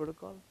transport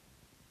protocol?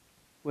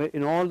 Where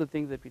in all the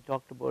things that we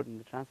talked about in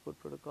the transport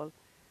protocol,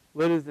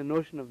 where is the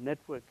notion of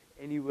network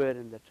anywhere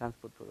in the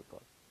transport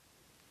protocol?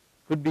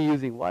 Could be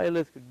using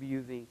wireless, could be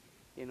using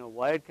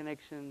wired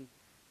connection,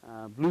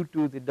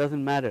 Bluetooth, it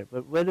doesn't matter.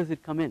 But where does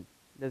it come in?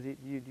 Do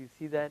you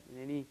see that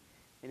in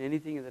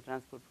anything in the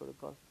transport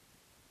protocol?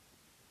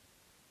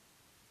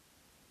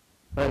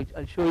 But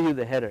I'll show you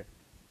the header.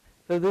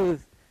 So this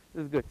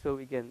is good. So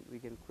we can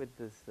quit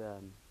this.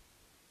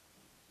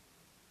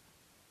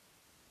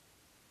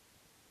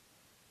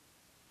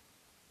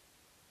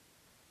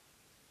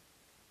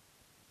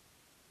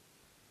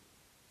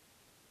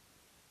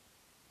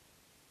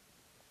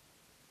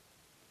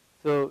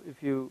 So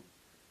if you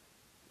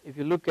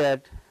look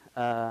at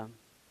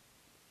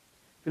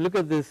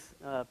this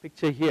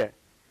picture here,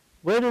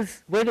 where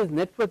does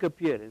network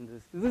appear in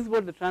this? This is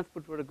what the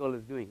transport protocol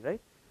is doing, right?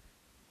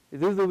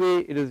 This is the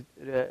way it is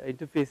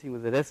interfacing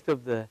with the rest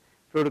of the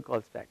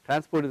protocol stack.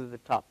 Transport is at the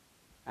top,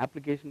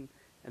 application,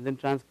 and then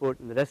transport,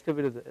 and the rest of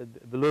it is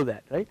below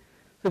that, right?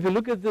 So if you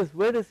look at this,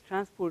 where does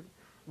transport,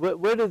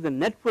 where does the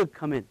network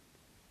come in?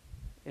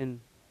 Jen?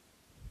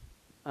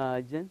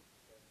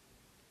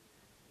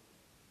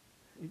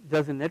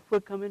 Does the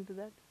network come into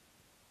that?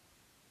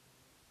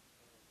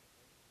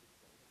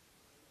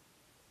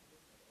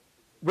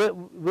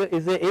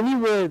 Is there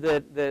anywhere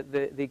that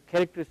the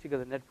characteristic of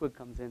the network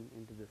comes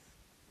into this?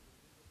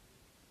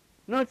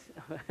 No,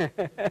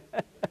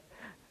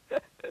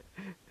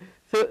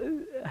 so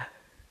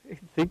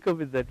think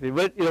of it that way.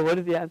 But what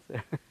is the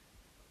answer?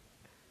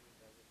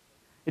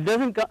 It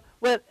doesn't come.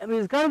 Well, I mean,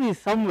 it's got to be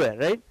somewhere,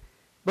 right?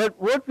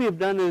 But what we have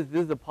done is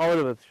this is the power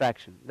of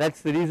abstraction.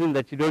 That's the reason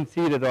that you don't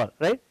see it at all,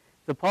 right?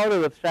 The power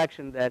of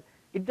abstraction that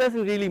it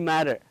doesn't really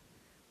matter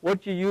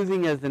what you're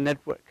using as the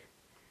network.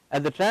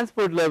 At the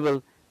transport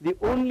level, the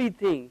only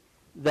thing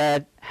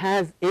that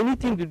has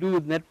anything to do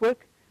with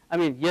network, I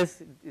mean,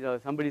 yes,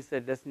 somebody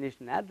said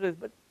destination address,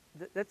 but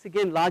that's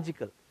again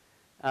logical.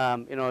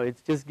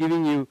 It's just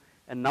giving you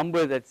a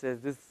number that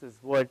says this is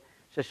what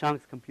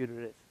Shashank's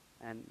computer is,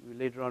 and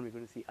later on we're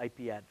going to see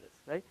IP address,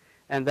 right?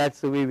 And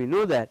that's the way we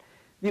know that.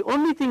 The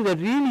only thing that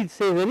really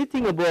says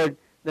anything about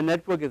the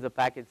network is the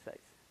packet size.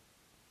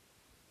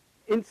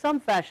 In some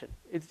fashion,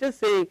 it's just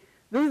saying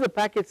this is the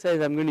packet size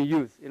I'm going to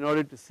use in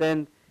order to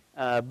send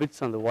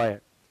bits on the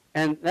wire,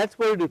 and that's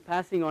what it is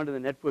passing on to the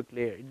network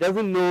layer. It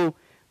doesn't know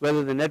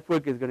whether the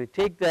network is going to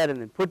take that and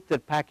then put the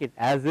packet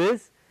as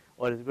is,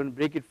 or is going to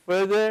break it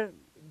further.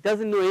 It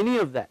doesn't know any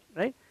of that,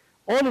 right?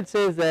 All it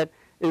says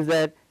is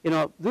that this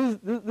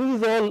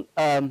is all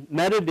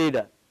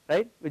metadata,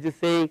 right? Which is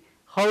saying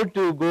how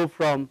to go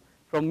from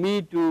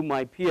me to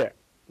my peer.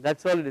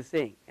 That's all it is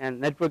saying, and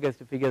network has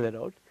to figure that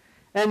out.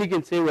 And you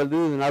can say, well, this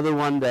is another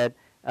one that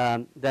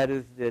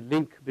is the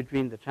link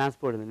between the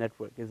transport and the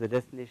network, is the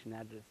destination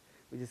address,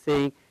 which is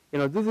saying,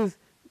 this is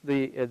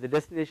the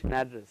destination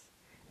address,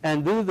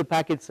 and this is the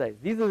packet size.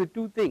 These are the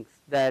two things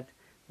that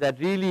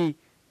really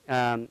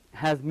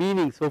has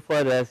meaning so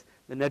far as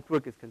the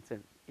network is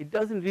concerned. It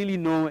doesn't really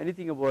know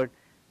anything about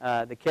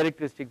the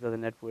characteristics of the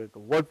network,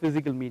 or what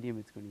physical medium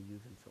it's going to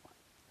use, and so on.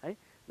 Right?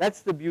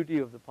 That's the beauty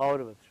of the power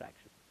of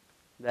abstraction,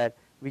 that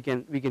we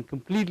can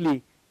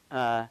completely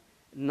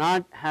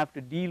not have to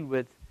deal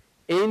with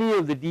any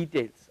of the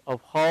details of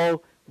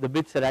how the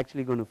bits are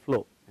actually going to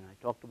flow. And I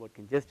talked about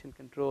congestion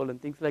control and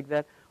things like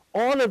that.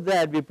 All of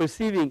that we're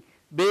perceiving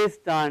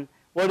based on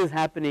what is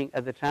happening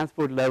at the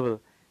transport level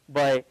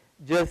by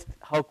just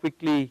how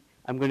quickly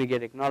I'm going to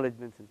get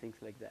acknowledgements and things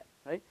like that,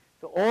 right?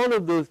 So all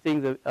of those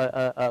things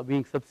are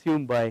being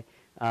subsumed by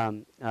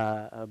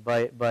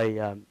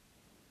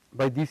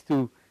these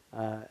two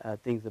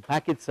things: the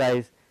packet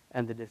size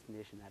and the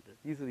destination address.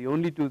 These are the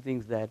only two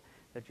things that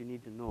you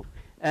need to know.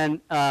 And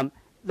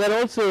that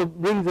also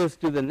brings us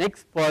to the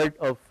next part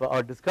of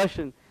our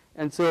discussion.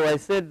 And so I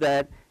said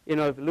that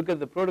if you look at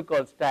the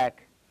protocol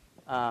stack,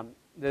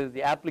 there is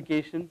the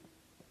application,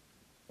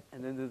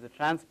 and then there's the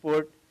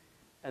transport,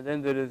 and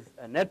then there is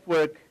a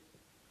network,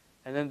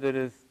 and then there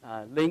is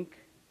a link,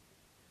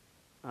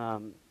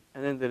 and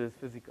then there is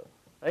physical,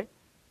 right?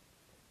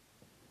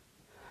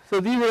 So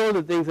these are all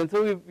the things, and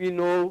so we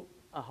know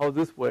how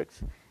this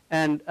works.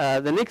 And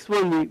the next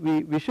one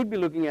we should be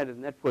looking at is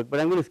network, but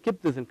I'm going to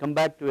skip this and come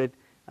back to it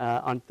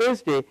on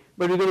Thursday.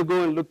 But we're going to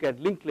go and look at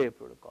link layer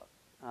protocol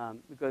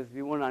because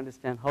we want to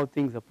understand how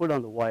things are put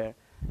on the wire,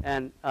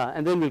 and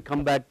then we'll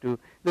come back to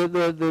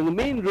the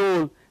main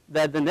role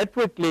that the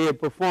network layer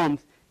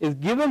performs is,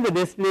 given the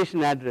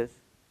destination address,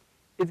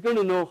 it's going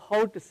to know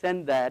how to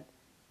send that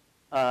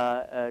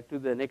to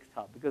the next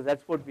hop, because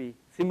that's what we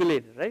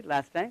simulated, right,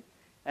 last time.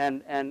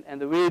 And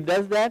the way it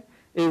does that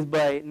is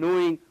by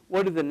knowing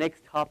what is the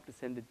next hop to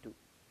send it to.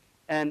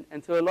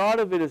 And so a lot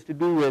of it is to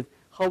do with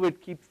how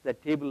it keeps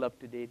that table up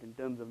to date in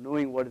terms of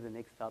knowing what is the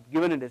next hop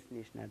given a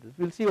destination address.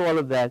 We'll see all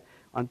of that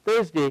on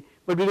Thursday,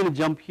 but we're going to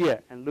jump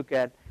here and look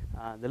at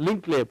the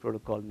link layer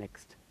protocol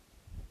next.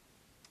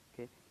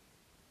 Okay.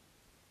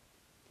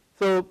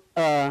 So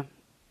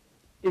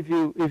if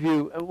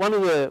you one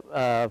of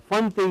the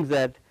fun things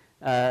that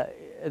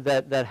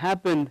that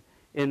happened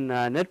in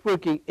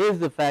networking is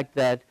the fact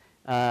that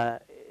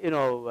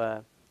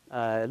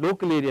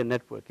local area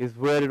network is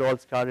where it all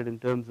started in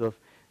terms of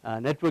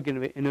network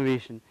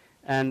innovation,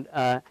 and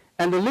the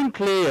link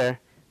layer,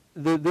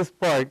 this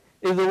part,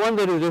 is the one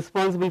that is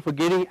responsible for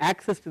getting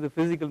access to the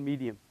physical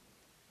medium,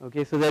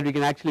 okay, so that we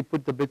can actually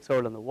put the bits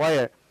out on the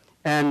wire,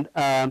 and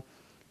there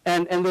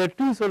are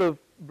two sort of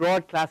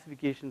broad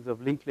classifications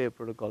of link layer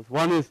protocols.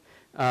 One is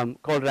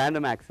called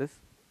random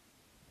access,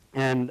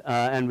 and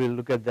we'll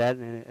look at that.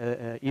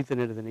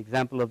 Ethernet is an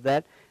example of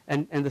that,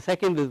 and the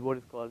second is what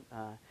is called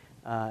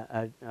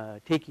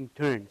taking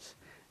turns,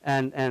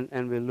 and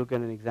we'll look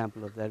at an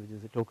example of that, which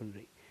is a token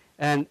ring.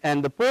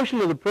 And the portion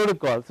of the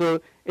protocol,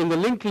 so in the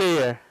link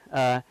layer,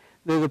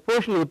 there's a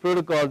portion of the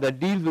protocol that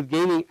deals with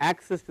gaining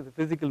access to the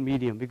physical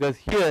medium, because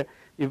here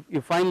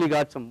you finally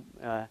got some,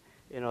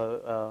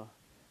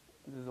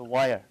 this is a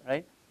wire,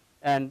 right?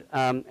 And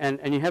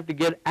you have to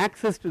get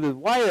access to this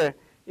wire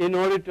in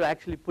order to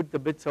actually put the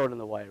bits out on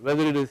the wire,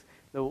 whether it is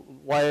the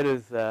wire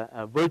is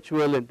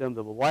virtual in terms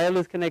of a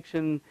wireless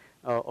connection,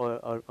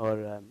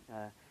 or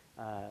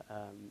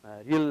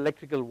real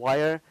electrical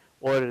wire,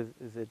 or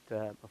is it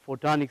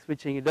photonic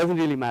switching. It doesn't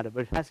really matter,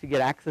 but it has to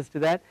get access to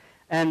that.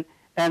 And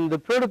the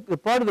part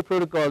of the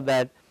protocol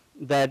that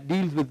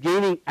deals with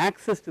gaining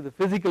access to the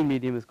physical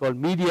medium is called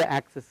media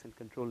access and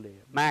control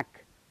layer.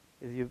 MAC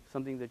is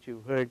something that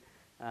you've heard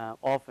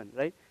often,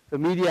 right? So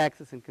media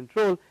access and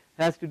control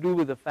has to do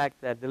with the fact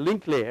that the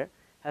link layer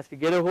has to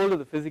get a hold of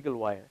the physical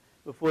wire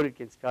before it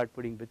can start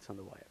putting bits on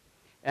the wire.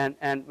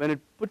 And when it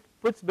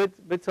puts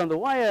bits on the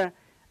wire,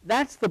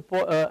 that's the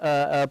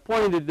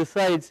point it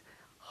decides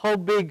how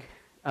big,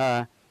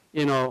 how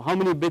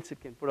many bits it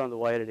can put on the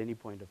wire at any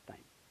point of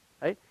time,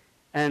 right?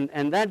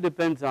 And that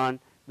depends on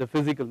the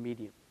physical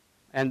medium,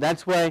 and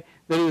that's why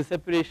there is a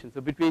separation.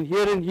 So between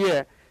here and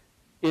here,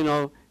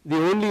 the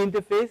only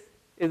interface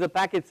is the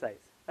packet size,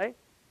 right?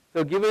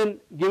 So given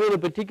a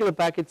particular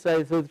packet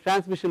size, so the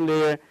transmission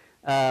layer,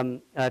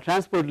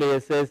 transport layer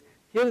says,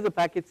 here is the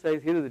packet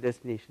size, here is the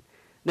destination.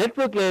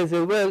 Network layer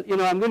says, well,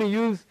 I'm going to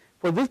use,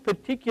 for this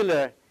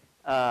particular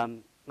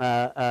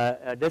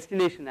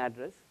destination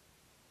address,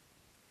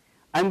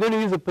 I'm going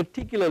to use a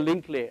particular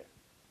link layer.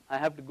 I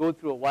have to go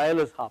through a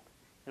wireless hop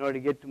in order to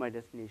get to my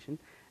destination.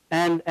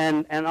 And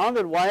on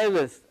that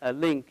wireless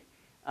link,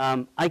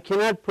 I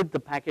cannot put the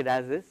packet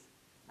as is.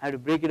 I have to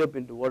break it up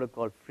into what are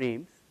called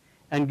frames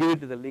and give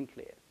it to the link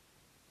layer.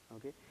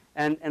 Okay?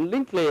 And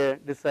link layer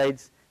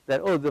decides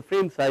that, oh, the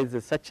frame size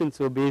is such and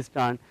so based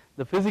on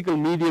the physical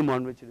medium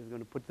on which it is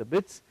going to put the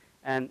bits,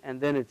 and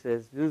then it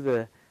says this is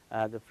the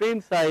frame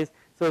size.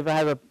 So if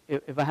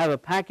I have a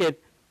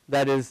packet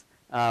that is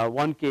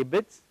 1K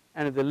bits,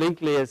 and if the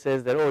link layer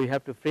says that, oh, you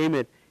have to frame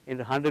it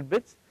into 100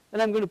 bits,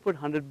 then I'm going to put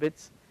 100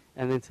 bits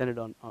and then send it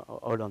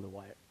out on the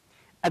wire.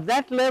 At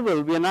that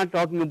level, we are not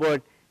talking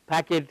about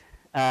packet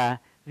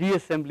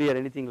reassembly or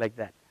anything like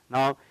that.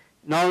 Now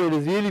it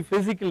is really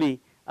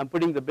physically, I'm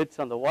putting the bits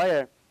on the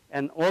wire,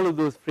 and all of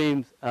those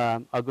frames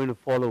are going to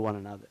follow one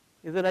another.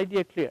 Is that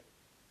idea clear?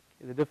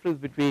 Is the difference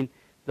between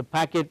the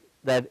packet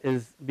that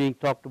is being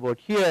talked about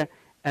here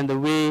and the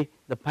way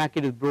the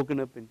packet is broken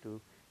up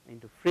into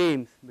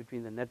frames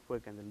between the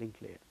network and the link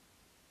layer.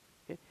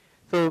 Okay?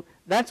 So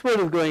that's what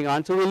is going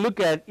on. So we'll look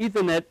at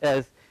Ethernet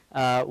as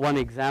one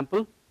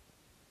example.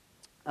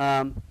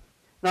 Now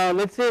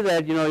let's say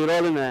that you're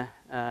all in a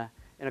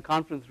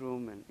conference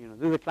room, and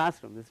this is a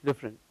classroom. It's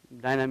different.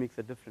 Dynamics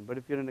are different. But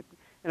if you're in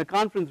a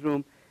conference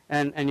room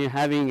and you're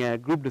having a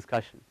group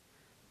discussion,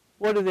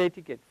 what is the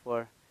etiquette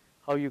for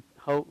how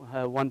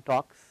one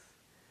talks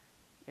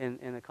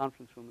in a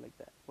conference room like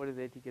that? What is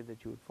the etiquette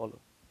that you would follow,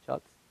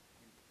 Charles?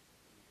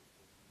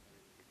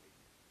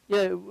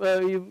 Yeah,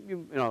 you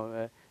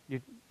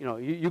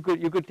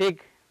could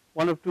take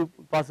one of two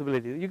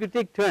possibilities. You could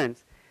take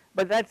turns,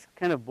 but that's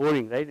kind of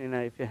boring, right?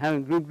 If you're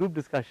having group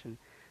discussion,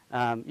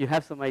 you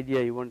have some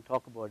idea, you want to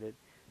talk about it.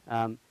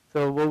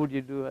 So what would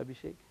you do,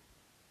 Abhishek?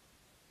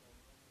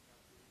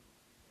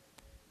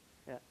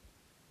 Yeah.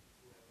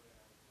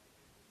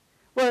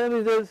 Well, I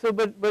mean,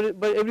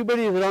 but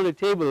everybody is around a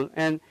table,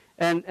 and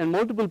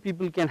multiple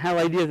people can have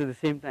ideas at the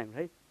same time,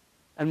 right?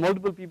 And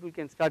multiple people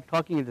can start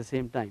talking at the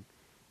same time.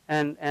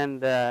 And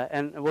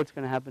what's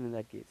going to happen in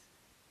that case?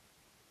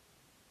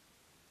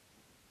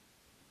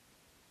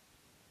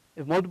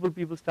 If multiple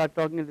people start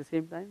talking at the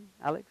same time,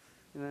 Alex,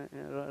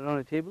 around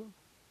a table?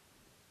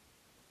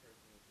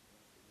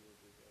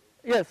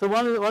 Yeah, so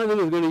one of them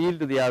is going to yield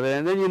to the other,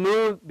 and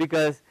then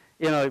because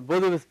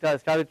both of us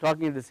started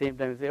talking at the same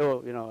time, and say,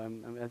 oh,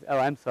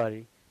 I'm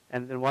sorry,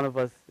 and then one of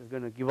us is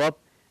going to give up,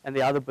 and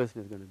the other person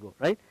is going to go,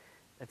 right?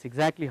 That's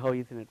exactly how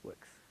Ethernet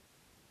works.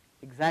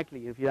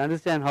 Exactly. If you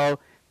understand how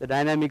the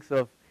dynamics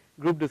of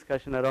group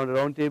discussion around a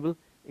round table,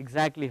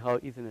 exactly how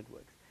Ethernet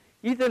works.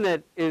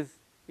 Ethernet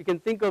is, you can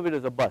think of it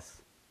as a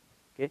bus,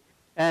 okay?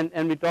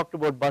 And we talked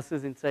about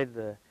buses inside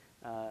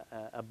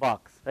a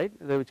box, right?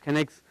 Which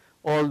connects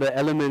all the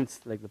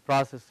elements like the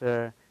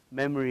processor,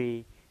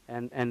 memory,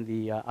 and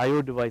the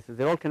I/O devices.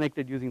 They're all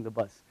connected using the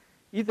bus.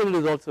 Ethernet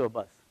is also a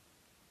bus.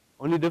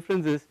 Only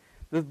difference is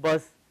this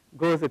bus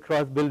goes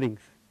across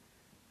buildings,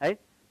 right?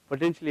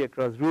 Potentially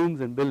across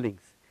rooms and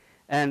buildings.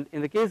 And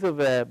in the case of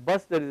a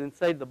bus that is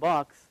inside the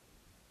box,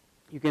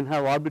 you can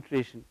have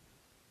arbitration.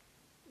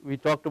 We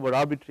talked about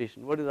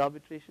arbitration. What is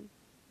arbitration?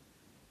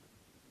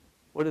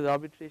 What is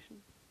arbitration?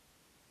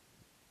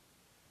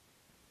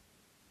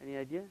 Any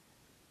idea?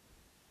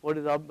 What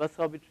is bus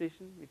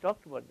arbitration? We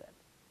talked about that.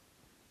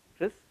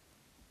 Chris?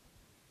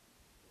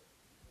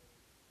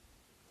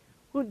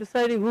 Who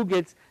deciding who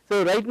gets?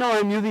 So right now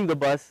I'm using the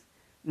bus.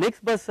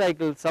 Next bus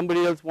cycle,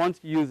 somebody else wants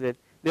to use it.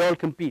 They all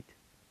compete,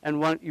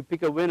 and you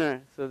pick a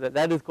winner. So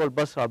that is called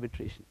bus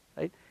arbitration,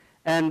 right?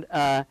 And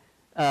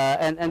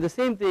the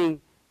same thing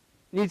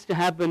needs to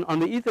happen on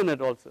the Ethernet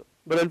also.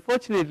 But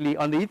unfortunately,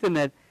 on the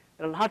Ethernet,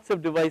 there are lots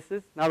of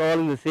devices, not all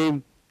in the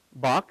same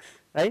box,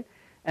 right?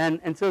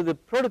 And so the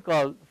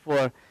protocol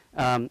for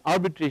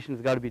arbitration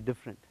has got to be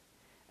different.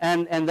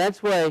 And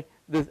that's why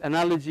this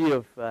analogy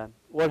of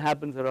what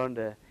happens around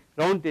a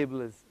round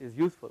table is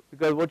useful,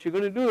 because what you're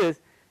going to do is,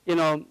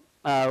 around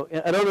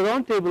a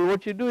round table,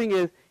 what you're doing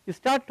is you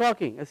start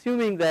talking,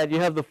 assuming that you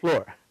have the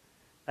floor,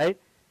 right?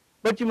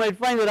 But you might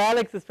find that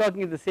Alex is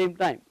talking at the same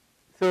time.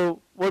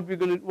 So what is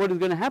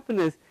going to happen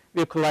is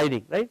we're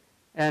colliding, right?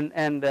 And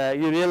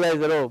you realize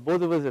that, oh,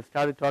 both of us have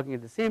started talking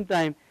at the same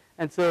time,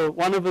 and so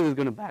one of us is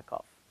going to back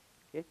off,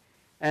 okay?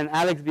 And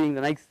Alex, being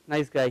the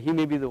nice guy, he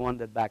may be the one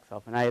that backs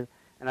off, and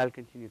I'll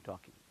continue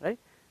talking, right?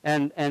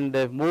 And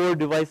more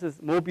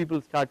devices, more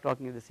people start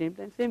talking at the same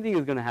time, same thing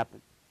is going to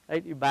happen,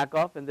 right? You back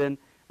off, and then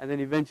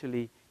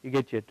eventually you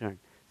get your turn.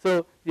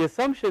 So the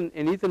assumption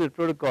in Ethernet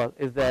protocol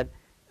is that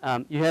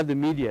you have the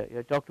media.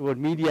 You talked about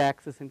media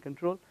access and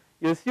control.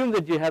 You assume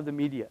that you have the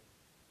media.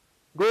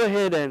 Go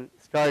ahead and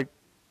start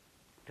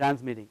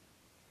transmitting.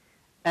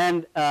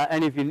 And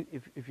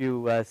if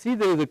you see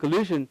there is a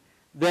collision,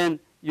 then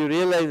you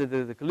realize that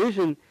there is a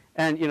collision,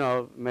 and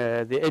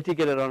the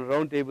etiquette around a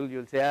round table,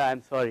 you'll say,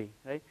 I'm sorry,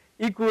 right?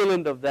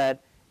 Equivalent of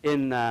that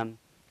in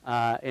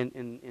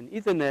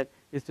Ethernet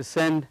is to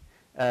send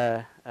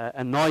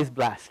a noise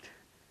blast.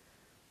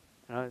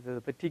 There's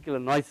a particular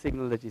noise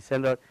signal that you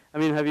send out. I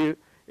mean,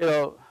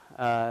 there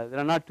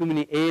are not too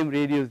many AM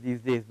radios these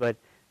days, but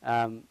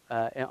on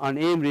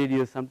AM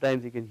radios,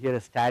 sometimes you can hear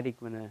a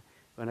static when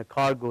a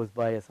car goes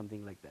by or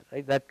something like that,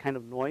 right? That kind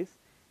of noise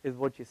is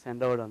what you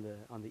send out on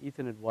the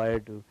Ethernet wire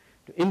to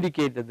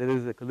indicate that there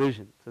is a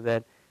collision, so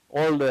that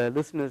all the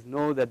listeners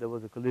know that there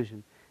was a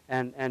collision.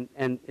 And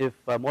if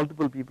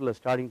multiple people are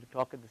starting to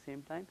talk at the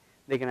same time,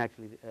 they can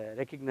actually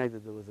recognize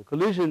that there was a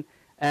collision.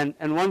 And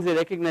once they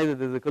recognize that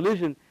there's a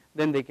collision,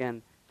 then they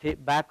can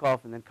back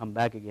off and then come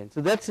back again.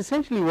 So that's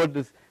essentially what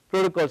this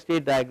protocol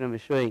state diagram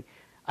is showing.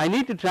 I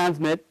need to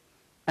transmit,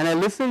 and I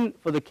listen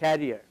for the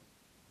carrier,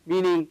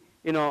 meaning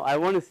I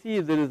want to see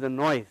if there is a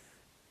noise,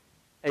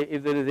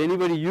 if there is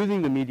anybody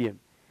using the medium.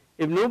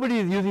 If nobody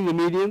is using the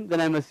medium,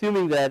 then I'm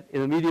assuming that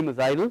the medium is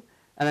idle,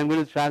 and I'm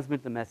going to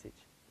transmit the message.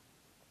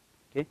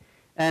 Okay,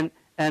 and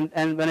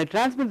when I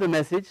transmit the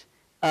message,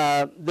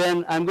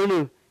 then I'm going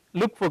to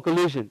look for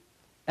collision,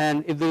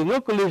 and if there is no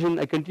collision,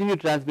 I continue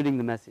transmitting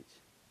the message.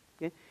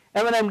 Okay,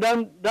 and when I'm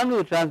done with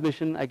the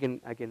transmission, I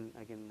can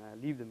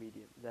leave the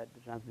medium. That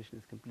the transmission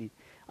is complete.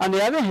 On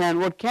the other hand,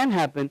 what can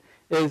happen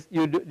is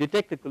you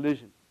detect a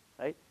collision,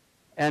 right?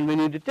 And when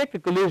you detect a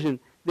collision,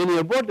 then you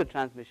abort the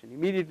transmission.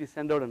 Immediately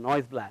send out a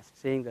noise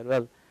blast saying that,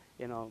 well,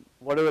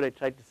 whatever I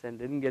tried to send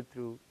didn't get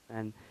through,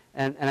 and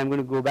I'm going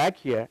to go back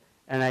here,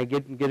 and I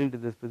get into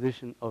this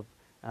position of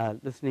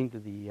listening to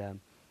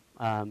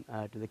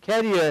the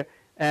carrier,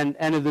 and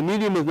if the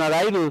medium is not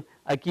idle,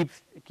 I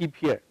keep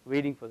here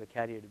waiting for the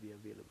carrier to be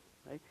available,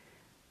 right?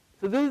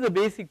 So this is the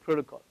basic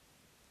protocol,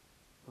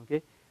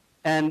 okay?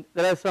 And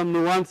there are some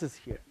nuances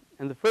here.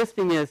 And the first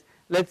thing is,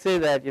 let's say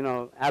that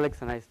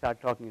Alex and I start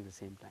talking at the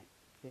same time,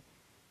 okay?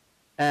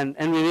 And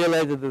we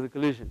realize that there's a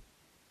collision,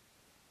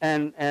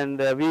 and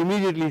we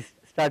immediately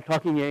start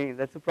talking again.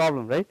 That's a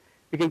problem, right?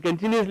 We can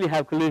continuously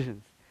have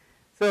collisions.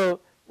 So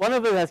one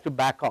of us has to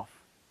back off,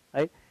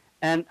 right?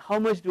 And how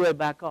much do I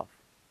back off?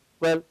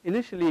 Well,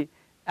 initially,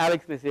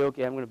 Alex may say,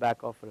 okay, I'm going to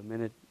back off for a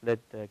minute, let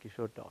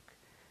Kishore talk.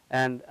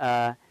 And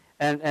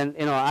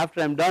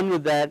after I'm done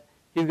with that,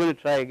 he's going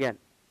to try again.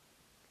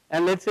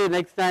 And let's say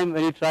next time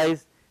when he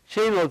tries,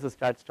 Shane also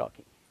starts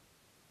talking,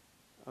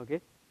 okay?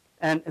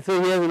 And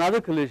so he has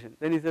another collision.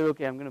 Then he says,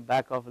 okay, I'm going to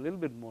back off a little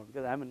bit more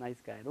because I'm a nice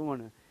guy. I don't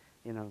want to,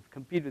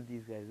 compete with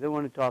these guys. They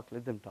want to talk,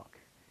 let them talk.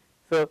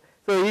 So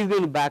he's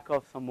going to back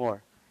off some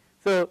more.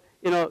 So,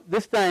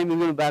 this time he's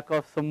going to back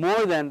off some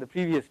more than the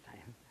previous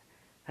time,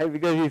 right?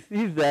 Because he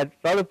sees that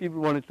a lot of people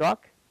want to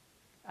talk.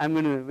 I'm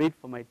going to wait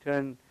for my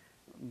turn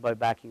by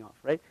backing off,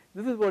 right?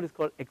 This is what is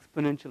called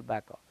exponential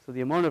back off. So the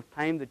amount of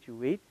time that you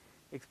wait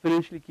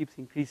exponentially keeps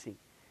increasing.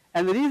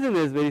 And the reason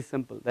is very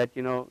simple, that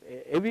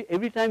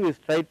every time you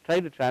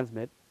try to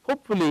transmit,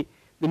 hopefully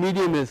the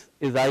medium is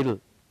idle,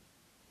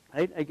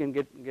 right? I can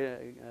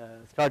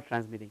start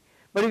transmitting.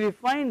 But if you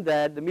find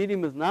that the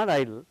medium is not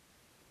idle,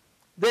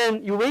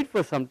 then you wait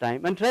for some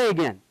time and try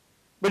again.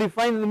 But you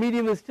find the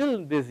medium is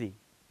still busy.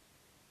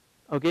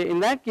 Okay, in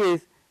that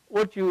case,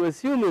 what you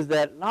assume is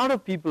that a lot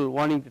of people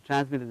wanting to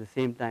transmit at the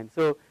same time.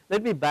 So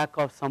let me back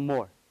off some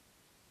more.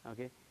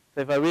 Okay,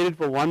 so if I waited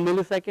for 1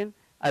 millisecond,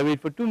 I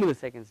wait for 2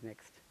 milliseconds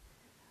next.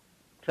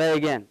 Try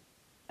again.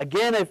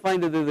 Again, I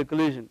find that there is a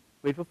collision.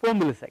 Wait for 4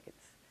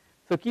 milliseconds.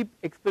 So keep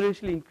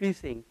exponentially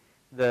increasing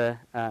the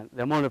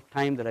amount of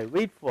time that I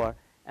wait for,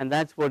 and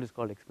that's what is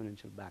called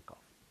exponential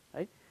backoff,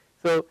 right?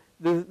 So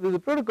there's a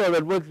protocol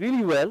that works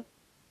really well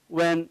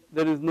when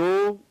there is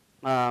no,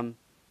 when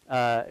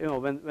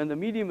the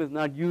medium is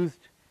not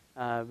used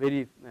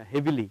very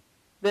heavily.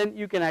 Then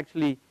you can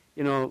actually,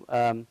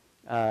 try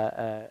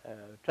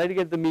to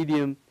get the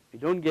medium. If you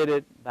don't get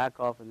it, back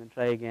off and then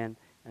try again,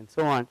 and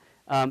so on.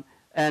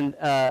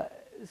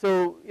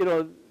 So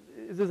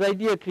is this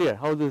idea clear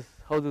how this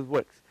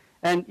works?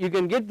 And you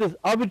can get this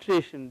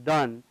arbitration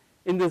done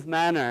in this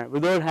manner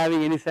without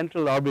having any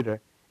central arbiter,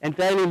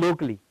 entirely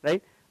locally,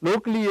 right?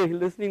 Locally, you're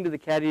listening to the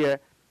carrier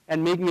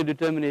and making a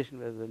determination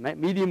whether the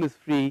medium is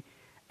free,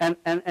 and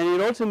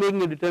you're also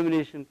making a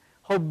determination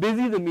how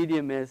busy the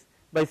medium is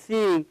by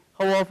seeing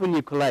how often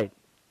you collide.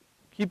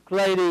 Keep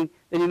colliding,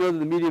 then you know that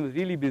the medium is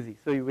really busy,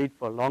 so you wait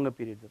for longer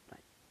periods of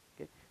time.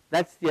 Okay,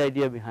 that's the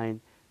idea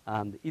behind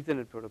the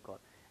Ethernet protocol,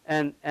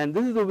 and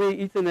this is the way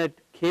Ethernet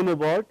came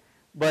about.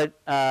 But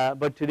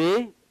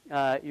today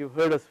you've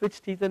heard of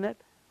switched Ethernet.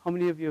 How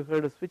many of you have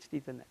heard of switched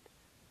Ethernet?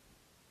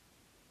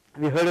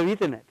 Have you heard of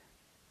Ethernet?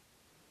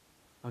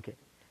 Okay,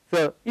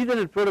 so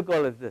Ethernet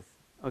protocol is this.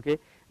 Okay,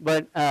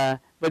 but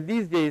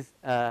these days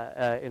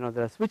there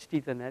are switched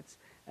Ethernets,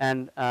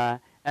 and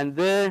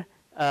there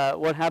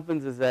what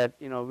happens is that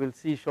we'll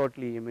see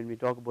shortly when we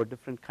talk about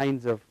different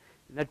kinds of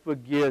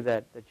network gear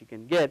that you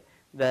can get,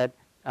 that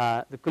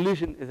the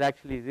collision is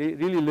actually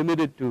really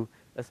limited to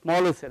a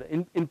smaller set.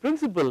 In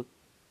principle,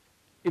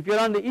 if you're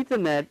on the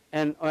Ethernet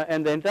and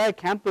the entire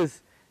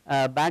campus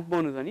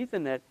backbone is on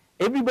Ethernet,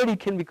 everybody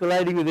can be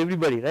colliding with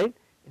everybody, right?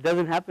 It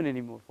doesn't happen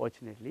anymore,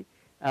 fortunately,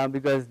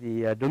 because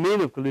the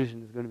domain of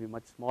collision is going to be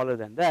much smaller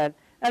than that,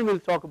 and we'll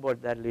talk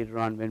about that later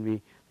on when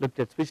we looked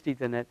at switched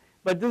Ethernet.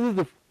 But this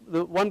is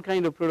the one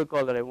kind of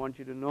protocol that I want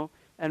you to know,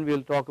 and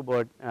we'll talk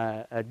about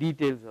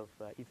details of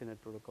Ethernet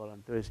protocol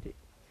on Thursday.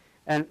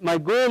 And my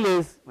goal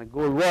was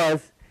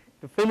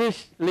to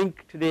finish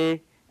link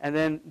today and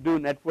then do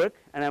network,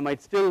 and I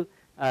might still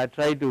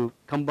try to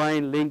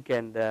combine link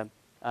and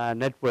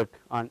network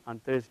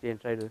on Thursday and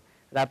try to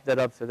wrap that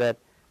up so that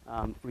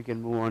we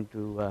can move on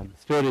to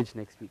storage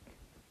next week.